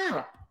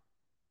 Stop.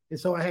 And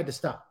so I had to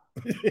stop.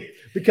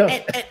 Because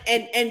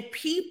and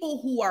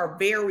people who are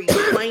very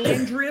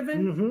plan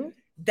driven,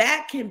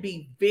 that can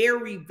be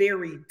very,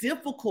 very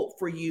difficult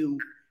for you,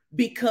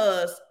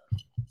 because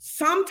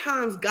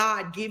sometimes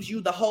God gives you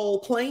the whole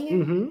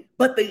plan,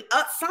 but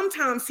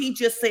sometimes he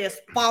just says,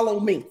 follow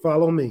me.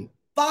 Follow me.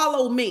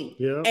 Follow me.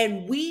 Yeah.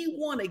 And we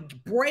want to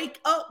break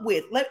up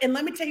with, and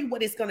let me tell you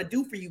what it's going to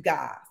do for you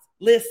guys.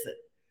 Listen,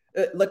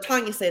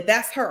 LaTanya said,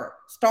 that's her.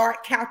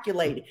 Start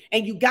calculating.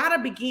 And you got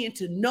to begin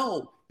to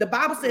know, the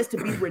Bible says to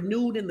be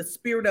renewed in the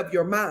spirit of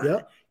your mind.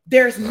 Yep.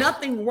 There's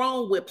nothing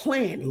wrong with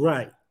planning.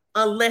 Right.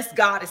 Unless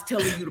God is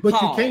telling you to but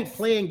pause. You can't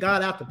plan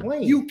God out the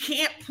plan. You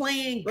can't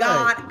plan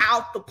God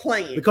out the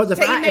plan. Because if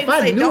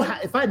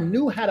I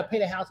knew how to pay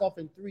the house off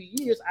in 3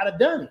 years, I'd have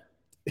done it.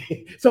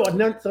 So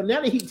now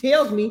that he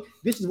tells me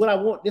this is what I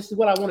want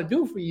to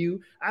do for you,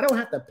 I don't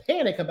have to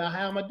panic about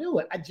how I'm gonna do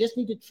it. I just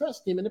need to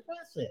trust him in the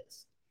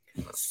process.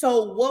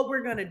 So what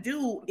we're gonna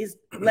do is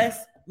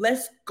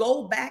let's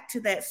go back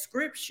to that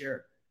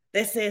scripture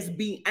that says,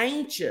 "Be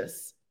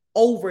anxious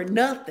over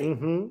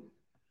nothing."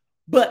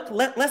 But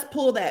let's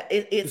pull that.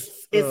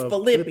 It's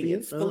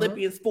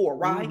Philippians 4,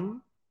 right?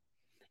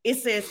 It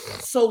says,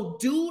 so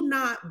do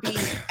not be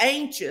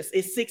anxious.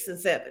 It's 6 and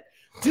 7.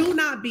 Do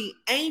not be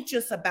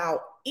anxious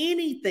about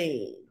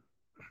anything,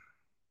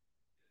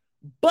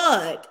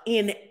 but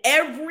in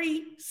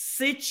every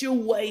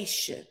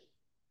situation,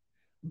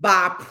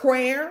 by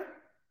prayer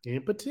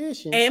and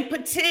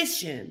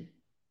petition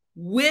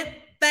with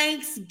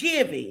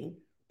thanksgiving,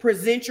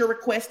 present your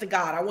request to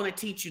God. I want to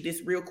teach you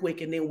this real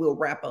quick and then we'll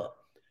wrap up.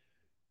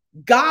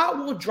 God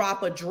will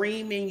drop a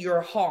dream in your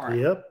heart.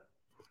 Yep.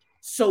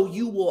 So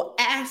you will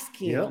ask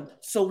him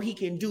so he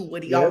can do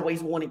what he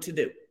always wanted to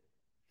do.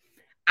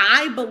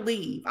 I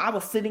believe I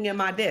was sitting at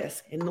my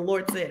desk and the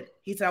Lord said,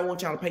 I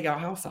want y'all to pay y'all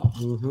house off.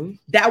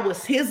 That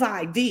was his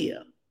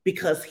idea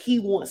because he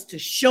wants to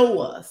show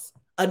us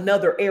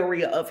another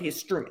area of his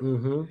strength.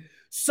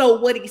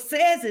 So what he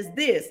says is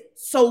this.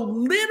 So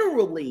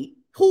literally,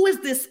 who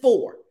is this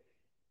for?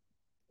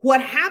 What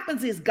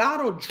happens is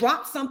God will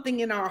drop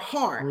something in our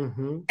heart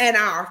and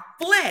our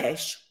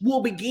flesh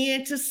will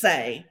begin to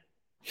say,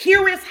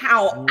 here is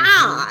how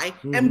I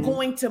am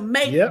going to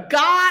make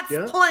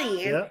God's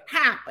plan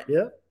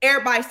happen.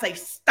 Everybody say,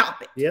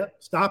 stop it.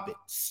 Stop it.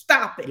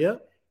 Stop it.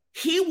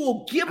 He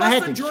will give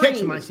us a dream.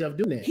 Catch myself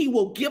doing that. He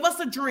will give us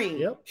a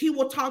dream. He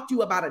will talk to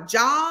you about a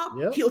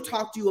job. He'll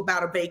talk to you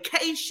about a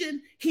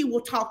vacation. He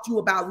will talk to you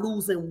about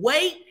losing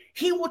weight.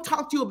 He will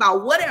talk to you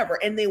about whatever.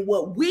 And then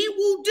what we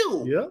will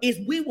do is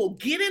we will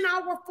get in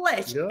our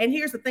flesh. And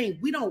here's the thing.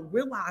 We don't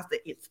realize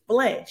that it's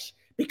flesh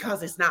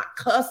because it's not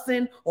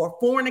cussing or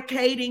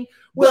fornicating.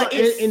 Well, but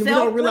it's and we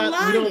don't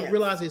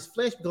realize it's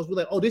flesh because we're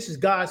like, oh, this is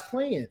God's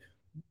plan.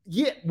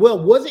 Yeah,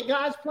 well, was it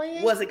God's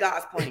plan? Was it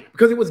God's plan?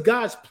 Because it was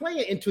God's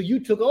plan until you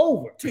took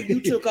over.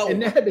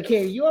 And that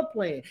became your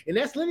plan. And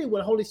that's literally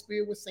what Holy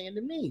Spirit was saying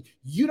to me.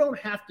 You don't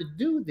have to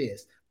do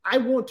this. I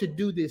want to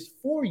do this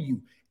for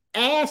you.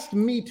 Ask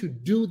me to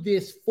do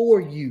this for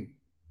you.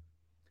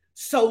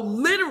 So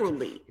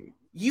literally,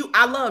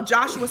 I love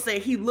Joshua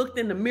said he looked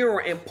in the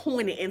mirror and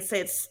pointed and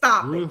said,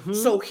 stop it.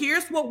 So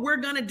here's what we're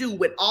going to do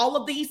with all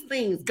of these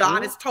things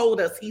God has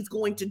told us he's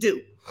going to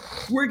do.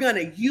 We're going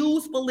to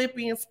use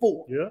Philippians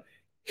 4. Yeah.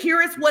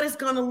 Here is what it's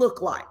going to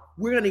look like.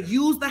 We're going to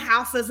use the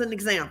house as an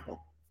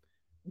example.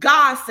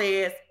 God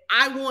says,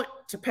 I want y'all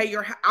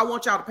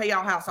to pay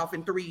your house off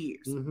in 3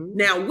 years.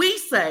 Now we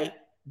say,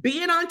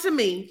 be it unto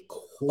me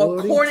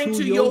according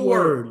to your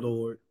word,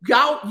 Lord.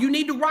 Y'all, you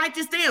need to write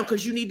this down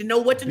because you need to know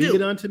what to do. Be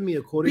it unto me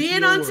according to your word. Be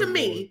it unto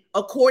me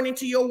according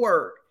to your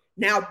word.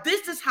 Now,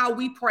 this is how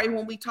we pray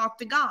when we talk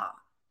to God.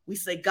 We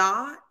say,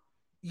 God,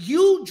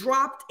 you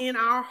dropped in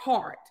our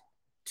heart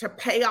to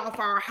pay off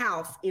our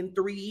house in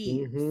 3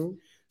 years.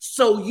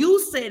 So you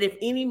said, if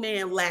any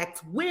man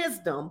lacks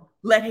wisdom,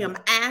 let him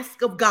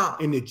ask of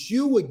God. And that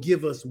you would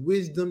give us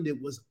wisdom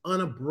that was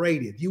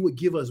unabraded. You would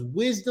give us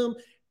wisdom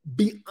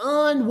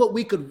beyond what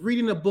we could read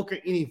in a book or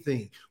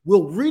anything.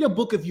 We'll read a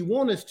book if you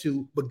want us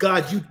to, but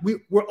God,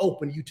 we're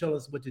open. You tell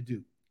us what to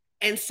do.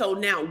 And so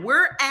now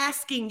we're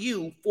asking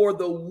you for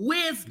the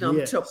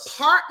wisdom to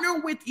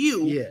partner with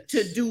you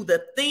to do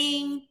the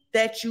thing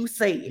that you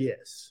said.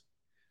 Yes.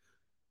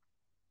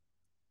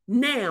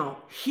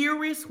 Now,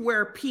 here is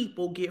where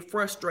people get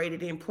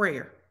frustrated in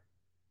prayer.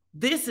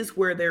 This is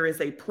where there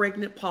is a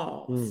pregnant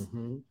pause.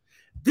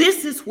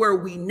 This is where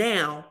we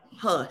now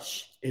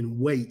hush and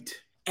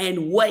wait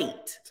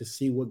to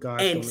see what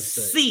God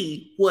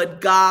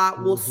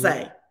will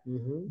say.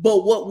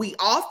 But what we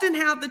often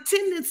have the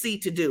tendency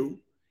to do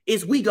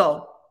is we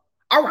go,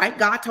 all right,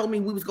 God told me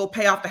we was going to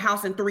pay off the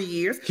house in 3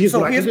 years. Here's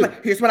what I can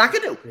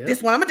do. This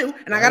is what I'm going to do.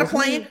 And I got a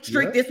plan.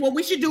 This is what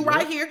we should do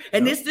right here.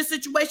 And this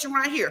situation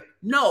right here.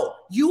 No,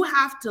 you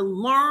have to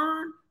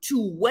learn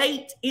to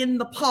wait in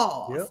the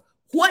pause.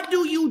 What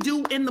do you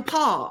do in the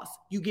pause?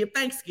 You give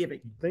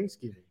thanksgiving.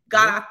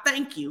 God, I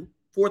thank you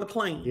for the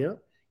plan.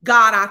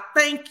 God, I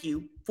thank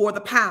you for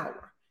the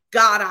power.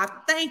 God, I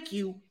thank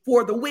you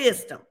for the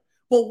wisdom.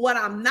 But what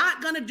I'm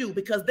not going to do,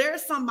 because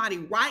there's somebody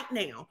right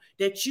now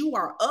that you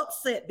are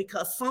upset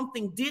because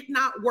something did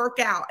not work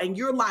out. And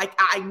you're like,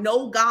 I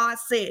know God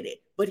said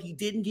it, but he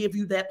didn't give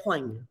you that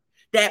plan.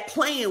 That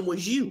plan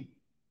was you.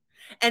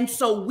 And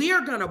so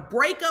we're going to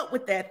break up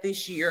with that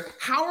this year.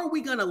 How are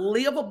we going to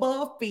live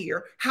above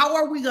fear? How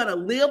are we going to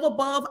live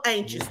above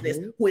anxiousness?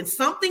 When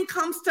something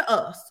comes to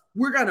us,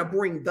 we're going to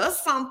bring the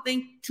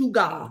something to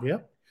God.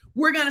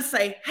 We're going to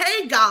say,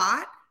 hey,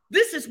 God,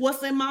 this is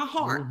what's in my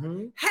heart.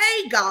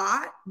 Hey,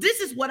 God,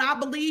 this is what I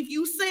believe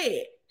you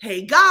said.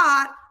 Hey,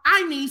 God,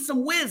 I need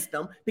some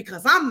wisdom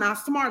because I'm not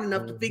smart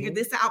enough to figure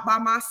this out by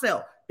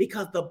myself.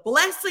 Because the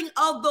blessing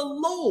of the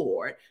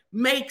Lord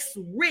makes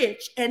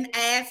rich and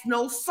adds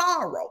no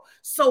sorrow.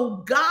 So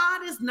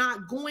God is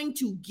not going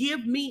to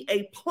give me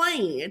a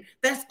plan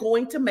that's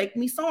going to make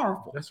me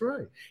sorrowful. That's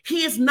right.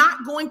 He is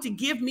not going to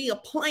give me a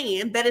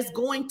plan that is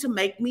going to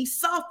make me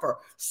suffer.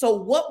 So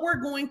what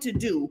we're going to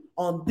do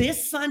on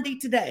this Sunday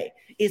today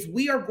is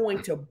we are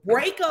going to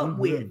break up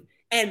with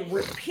and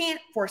repent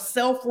for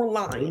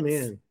self-reliance.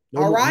 Amen.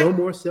 All right. No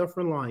more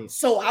self-reliance.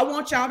 So I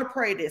want y'all to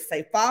pray this.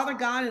 Say, Father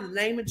God, in the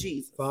name of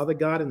Jesus. Father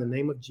God, in the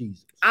name of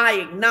Jesus.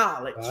 I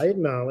acknowledge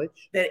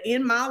that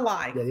in my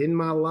life,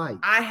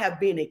 I have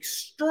been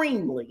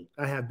extremely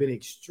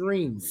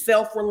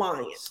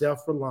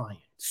self-reliant.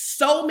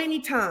 So many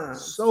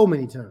times.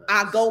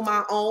 I go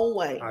my own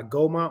way.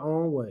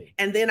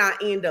 And then I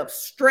end up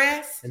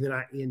stressed. And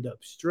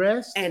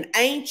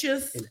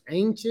anxious.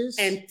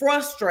 And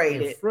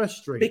frustrated.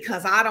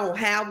 Because I don't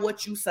have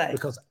what you say.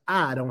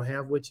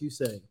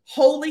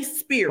 Holy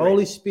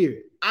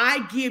Spirit.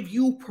 I give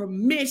you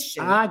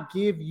permission. To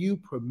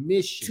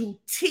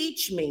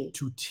teach me.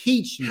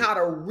 How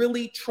to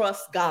really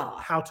trust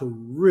God.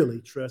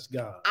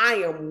 I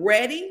am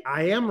ready.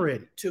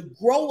 To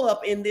grow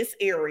up in this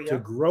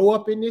area.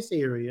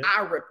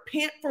 I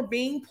repent for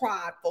being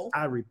prideful.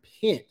 I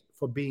repent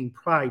for being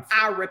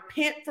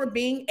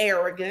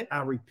arrogant.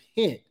 I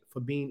repent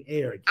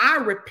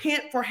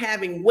for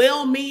having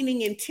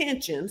well-meaning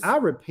intentions.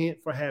 That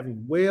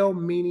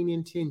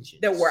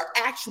were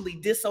actually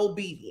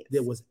disobedience.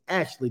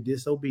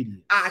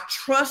 I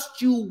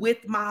trust you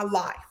with my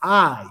life.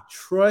 I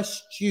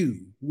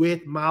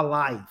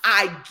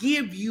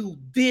give you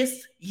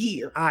this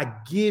year.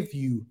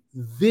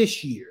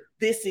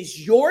 This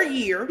is your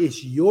year.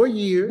 It's your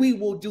year. We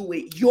will do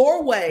it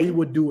your way. We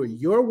will do it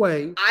your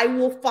way. I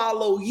will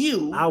follow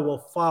you. I will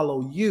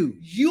follow you.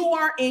 You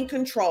are in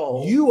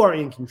control. You are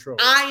in control.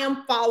 I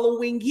am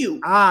following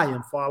you. I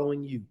am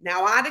following you.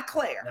 Now I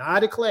declare.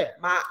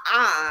 My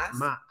eyes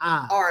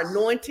are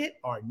anointed.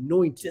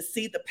 To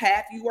see the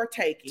path you are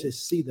taking.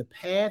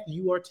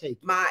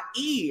 My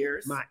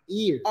ears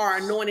are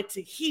anointed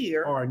to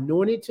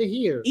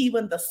hear.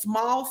 Even the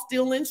small,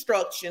 still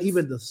instructions.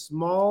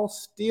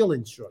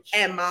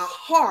 And my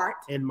heart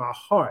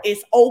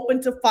is open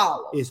to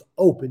follow.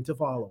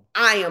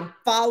 I am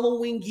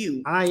following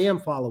you.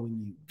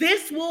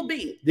 This will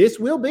be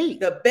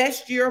the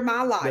best year of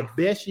my life.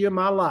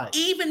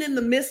 Even in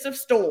the midst of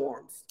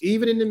storms.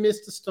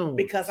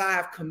 Because I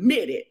have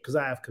committed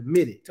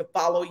to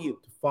follow you.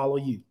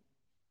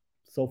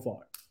 So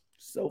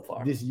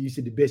far. This you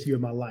said the best year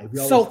of my life.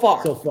 So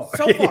far.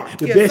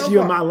 The best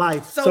year of my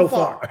life. So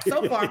far.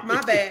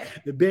 My bad.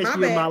 The best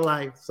year of my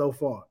life so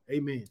far.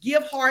 Amen.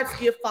 Give hearts,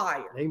 give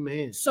fire.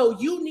 Amen. So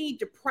you need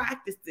to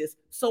practice this.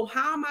 So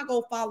how am I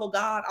going to follow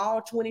God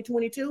all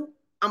 2022?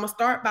 I'm going to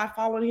start by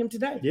following him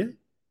today. Yeah.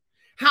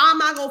 How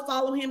am I going to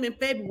follow him in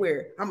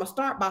February? I'm going to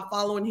start by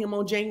following him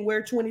on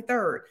January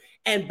 23rd.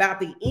 And by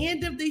the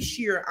end of this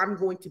year, I'm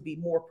going to be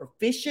more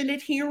proficient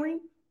at hearing,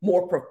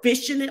 more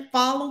proficient at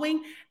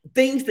following.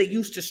 Things that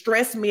used to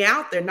stress me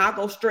out, they're not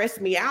going to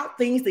stress me out.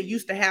 Things that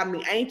used to have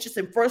me anxious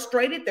and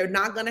frustrated, they're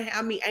not going to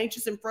have me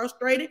anxious and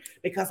frustrated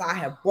because I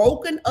have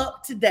broken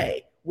up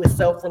today with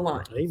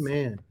self-reliance.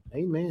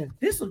 Amen.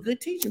 This is a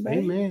good teaching, baby.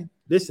 Amen.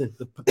 Listen,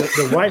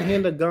 the right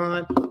hand of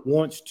God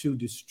wants to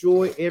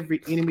destroy every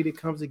enemy that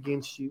comes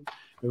against you.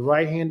 The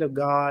right hand of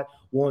God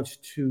wants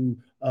to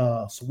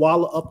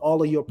swallow up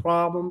all of your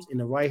problems, and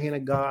the right hand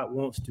of God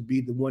wants to be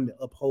the one that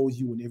upholds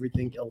you when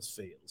everything else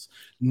fails.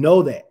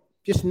 Know that.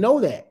 Just know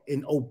that,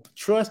 and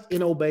trust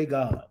and obey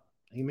God.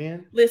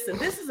 Amen. Listen,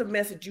 this is a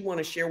message you want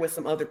to share with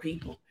some other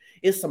people.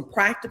 It's some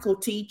practical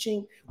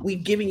teaching.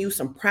 We've given you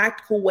some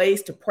practical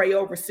ways to pray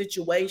over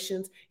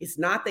situations. It's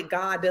not that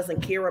God doesn't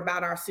care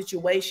about our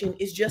situation.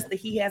 It's just that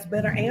he has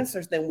better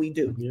answers than we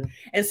do. Yeah.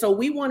 And so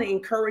we want to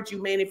encourage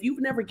you, man, if you've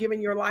never given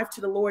your life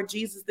to the Lord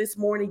Jesus this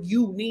morning,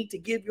 you need to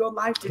give your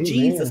life to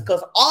Jesus,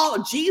 because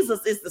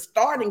Jesus is the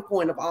starting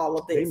point of all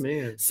of this.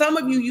 Amen. Some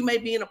of you may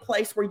be in a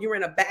place where you're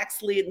in a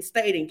backslidden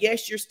state, and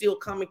yes, you're still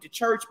coming to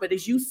church, but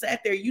as you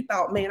sat there, you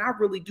thought, man, I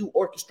really do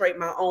orchestrate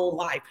my own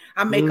life.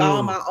 I make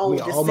all my own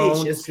decisions.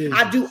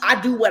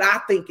 I do what I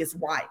think is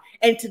right.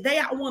 And today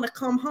I want to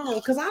come home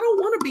because I don't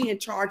want to be in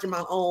charge of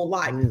my own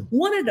life.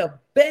 One of the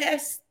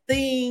best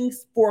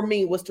things for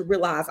me was to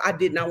realize I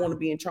did not want to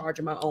be in charge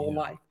of my own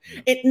life.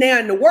 Now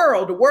in the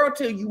world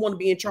tells you want to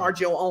be in charge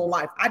of your own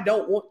life. I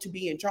don't want to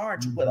be in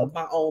charge of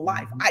my own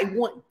life. I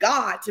want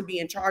God to be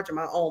in charge of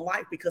my own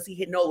life because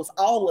he knows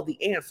all of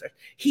the answers.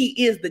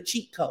 He is the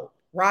cheat code.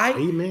 Right?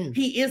 Amen.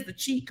 He is the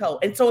cheat code.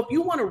 And so if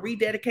you want to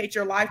rededicate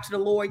your life to the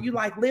Lord, you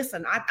like,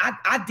 listen,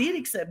 I did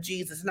accept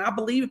Jesus, and I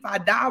believe if I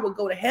die, I would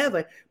go to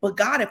heaven. But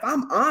God, if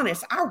I'm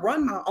honest, I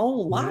run my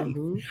own life.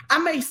 I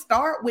may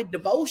start with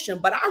devotion,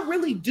 but I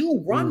really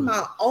do run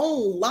my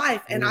own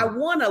life. And I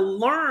want to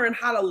learn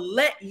how to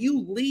let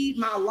you lead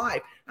my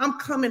life. I'm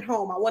coming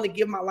home. I want to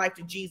give my life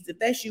to Jesus. If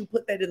that's you,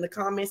 put that in the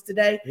comments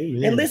today.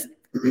 Amen. And listen,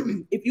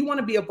 if you want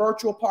to be a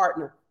virtual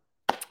partner,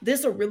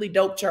 this is a really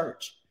dope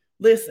church.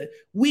 Listen,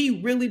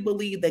 we really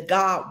believe that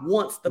God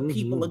wants the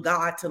people of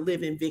God to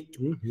live in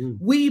victory.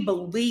 We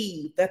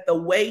believe that the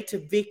way to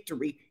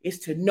victory is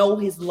to know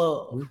his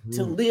love,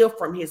 to live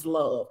from his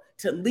love,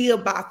 to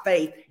live by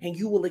faith, and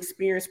you will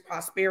experience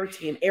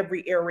prosperity in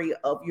every area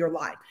of your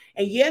life.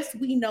 And yes,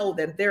 we know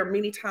that there are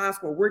many times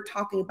when we're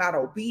talking about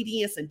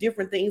obedience and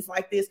different things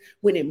like this,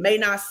 when it may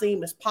not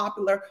seem as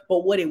popular, but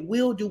what it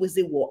will do is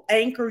it will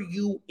anchor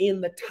you in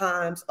the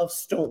times of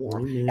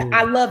storm.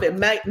 I love it.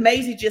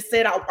 Maisie just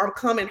said, I'm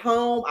coming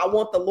home. I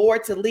want the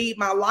Lord to lead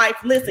my life.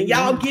 Listen,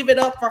 y'all give it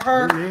up for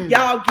her.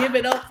 Y'all give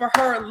it up for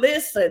her.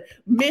 Listen,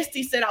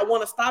 Misty said, I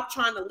want to stop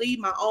trying to lead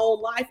my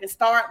own life and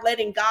start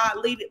letting God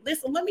lead it.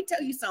 Listen, let me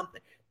tell you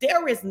something.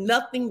 There is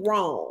nothing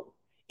wrong.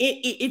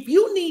 If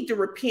you need to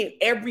repent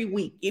every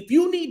week, if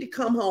you need to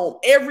come home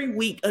every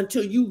week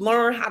until you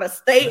learn how to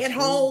stay at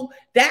home,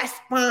 that's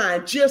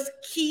fine. Just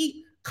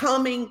keep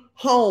coming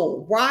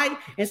home, right?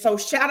 And so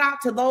shout out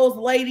to those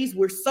ladies.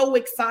 We're so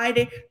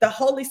excited. The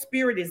Holy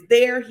Spirit is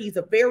there. He's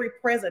a very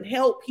present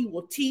help. He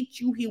will teach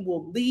you. He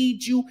will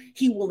lead you.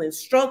 He will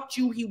instruct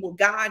you. He will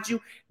guide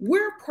you.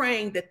 We're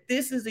praying that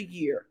this is a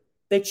year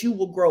that you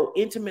will grow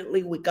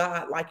intimately with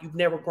God like you've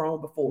never grown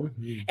before.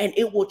 And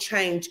it will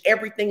change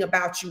everything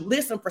about you.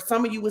 Listen, for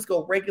some of you, it's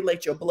going to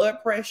regulate your blood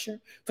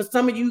pressure. For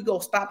some of you, you're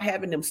going to stop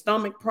having them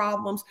stomach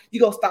problems.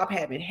 You're going to stop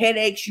having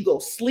headaches. You go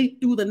sleep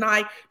through the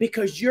night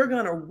because you're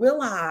going to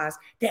realize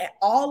that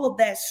all of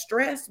that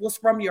stress was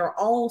from your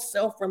own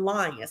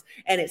self-reliance.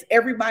 And as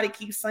everybody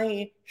keeps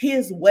saying,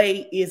 his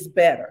way is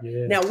better.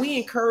 Now, we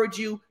encourage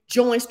you,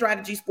 Join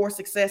Strategies for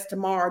Success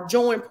tomorrow.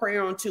 Join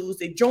prayer on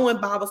Tuesday.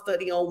 Join Bible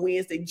study on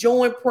Wednesday.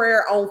 Join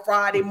prayer on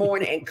Friday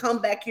morning and come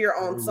back here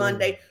on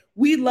Sunday.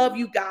 We love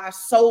you guys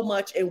so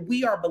much, and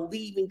we are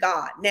believing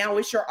God. Now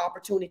it's your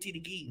opportunity to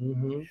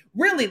give.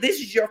 Really, this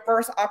is your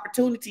first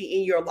opportunity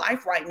in your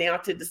life right now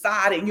to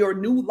decide, in your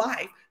new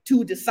life,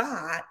 to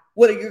decide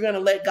whether you're going to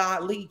let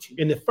God lead you.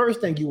 And the first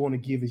thing you want to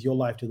give is your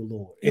life to the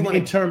Lord.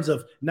 In terms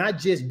of not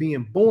just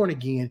being born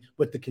again,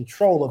 but the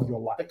control of your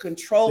life. The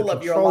control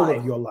of your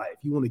life.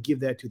 You want to give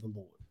that to the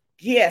Lord.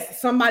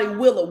 Yes, somebody,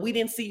 Willa, we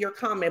didn't see your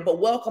comment, but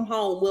welcome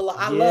home, Willa.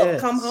 I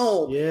love come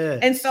home. Yes.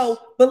 And so,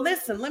 but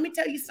listen, let me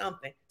tell you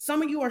something.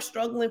 Some of you are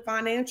struggling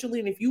financially,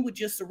 and if you would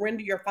just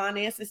surrender your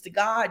finances to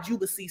God, you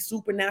would see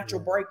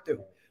supernatural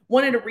breakthrough.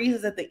 One of the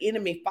reasons that the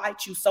enemy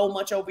fights you so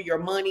much over your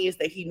money is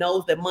that he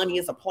knows that money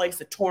is a place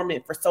of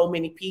torment for so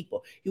many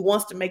people. He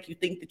wants to make you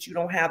think that you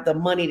don't have the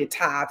money to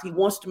tithe. He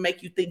wants to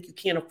make you think you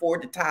can't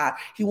afford to tithe.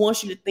 He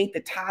wants you to think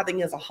that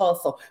tithing is a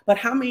hustle. But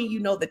how many of you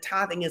know that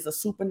tithing is a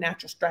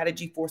supernatural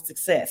strategy for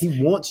success?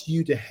 He wants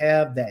you to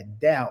have that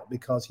doubt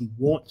because he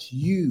wants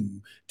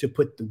you to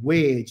put the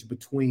wedge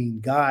between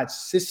God's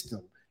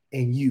system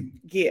and you.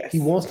 Yes.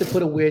 He wants to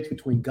put a wedge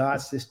between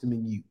God's system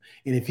and you.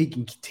 And if he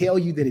can tell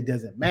you that it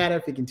doesn't matter,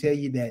 if he can tell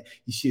you that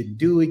you shouldn't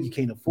do it, you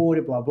can't afford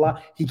it, blah, blah,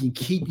 he can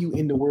keep you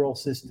in the world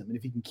system. And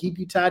if he can keep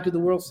you tied to the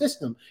world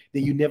system,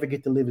 then you never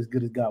get to live as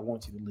good as God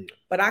wants you to live.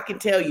 But I can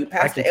tell you,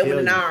 Pastor Edwin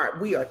and I,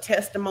 we are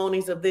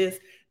testimonies of this,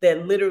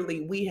 that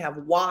literally we have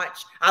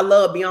watched. I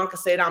love Bianca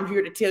said, I'm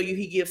here to tell you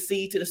he gives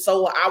seed to the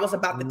sower. I was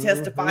about to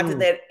testify to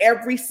that.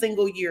 Every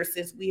single year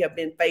since we have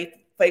been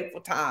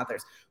faithful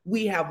tithers,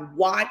 we have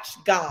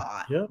watched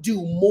God do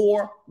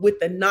more with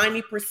the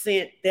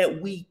 90%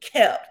 that we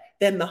kept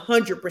than the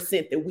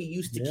 100% that we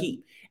used to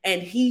keep.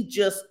 And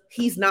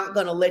he's not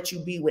going to let you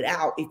be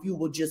without if you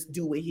will just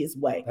do it his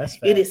way.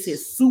 It is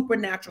his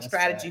supernatural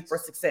strategy for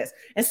success.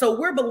 And so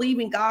we're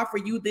believing God for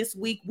you this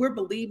week. We're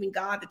believing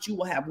God that you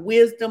will have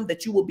wisdom,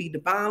 that you will be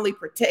divinely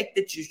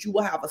protected, that you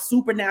will have a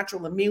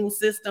supernatural immune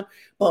system,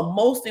 but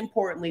most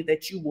importantly,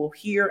 that you will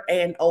hear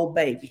and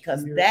obey,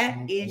 because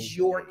that is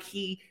your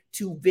key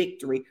to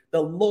victory.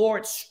 The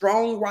Lord's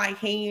strong right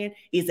hand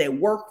is at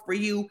work for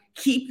you.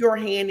 Keep your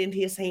hand in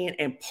his hand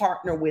and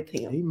partner with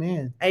him.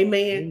 Amen.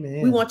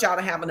 Amen. We want y'all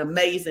to have an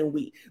amazing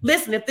week.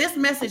 Listen, if this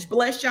message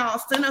bless y'all,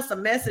 send us a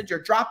message or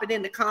drop it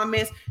in the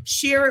comments.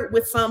 Share it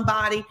with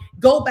somebody.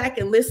 Go back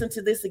and listen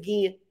to this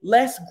again.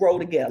 Let's grow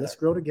together. Let's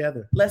grow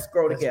together. Let's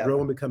grow together. Let's grow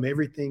and become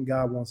everything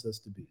God wants us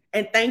to be.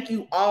 And thank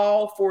you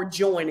all for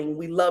joining.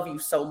 We love you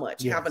so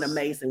much. Have an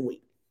amazing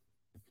week.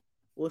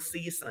 We'll see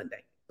you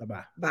Sunday.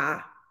 Bye-bye.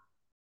 Bye.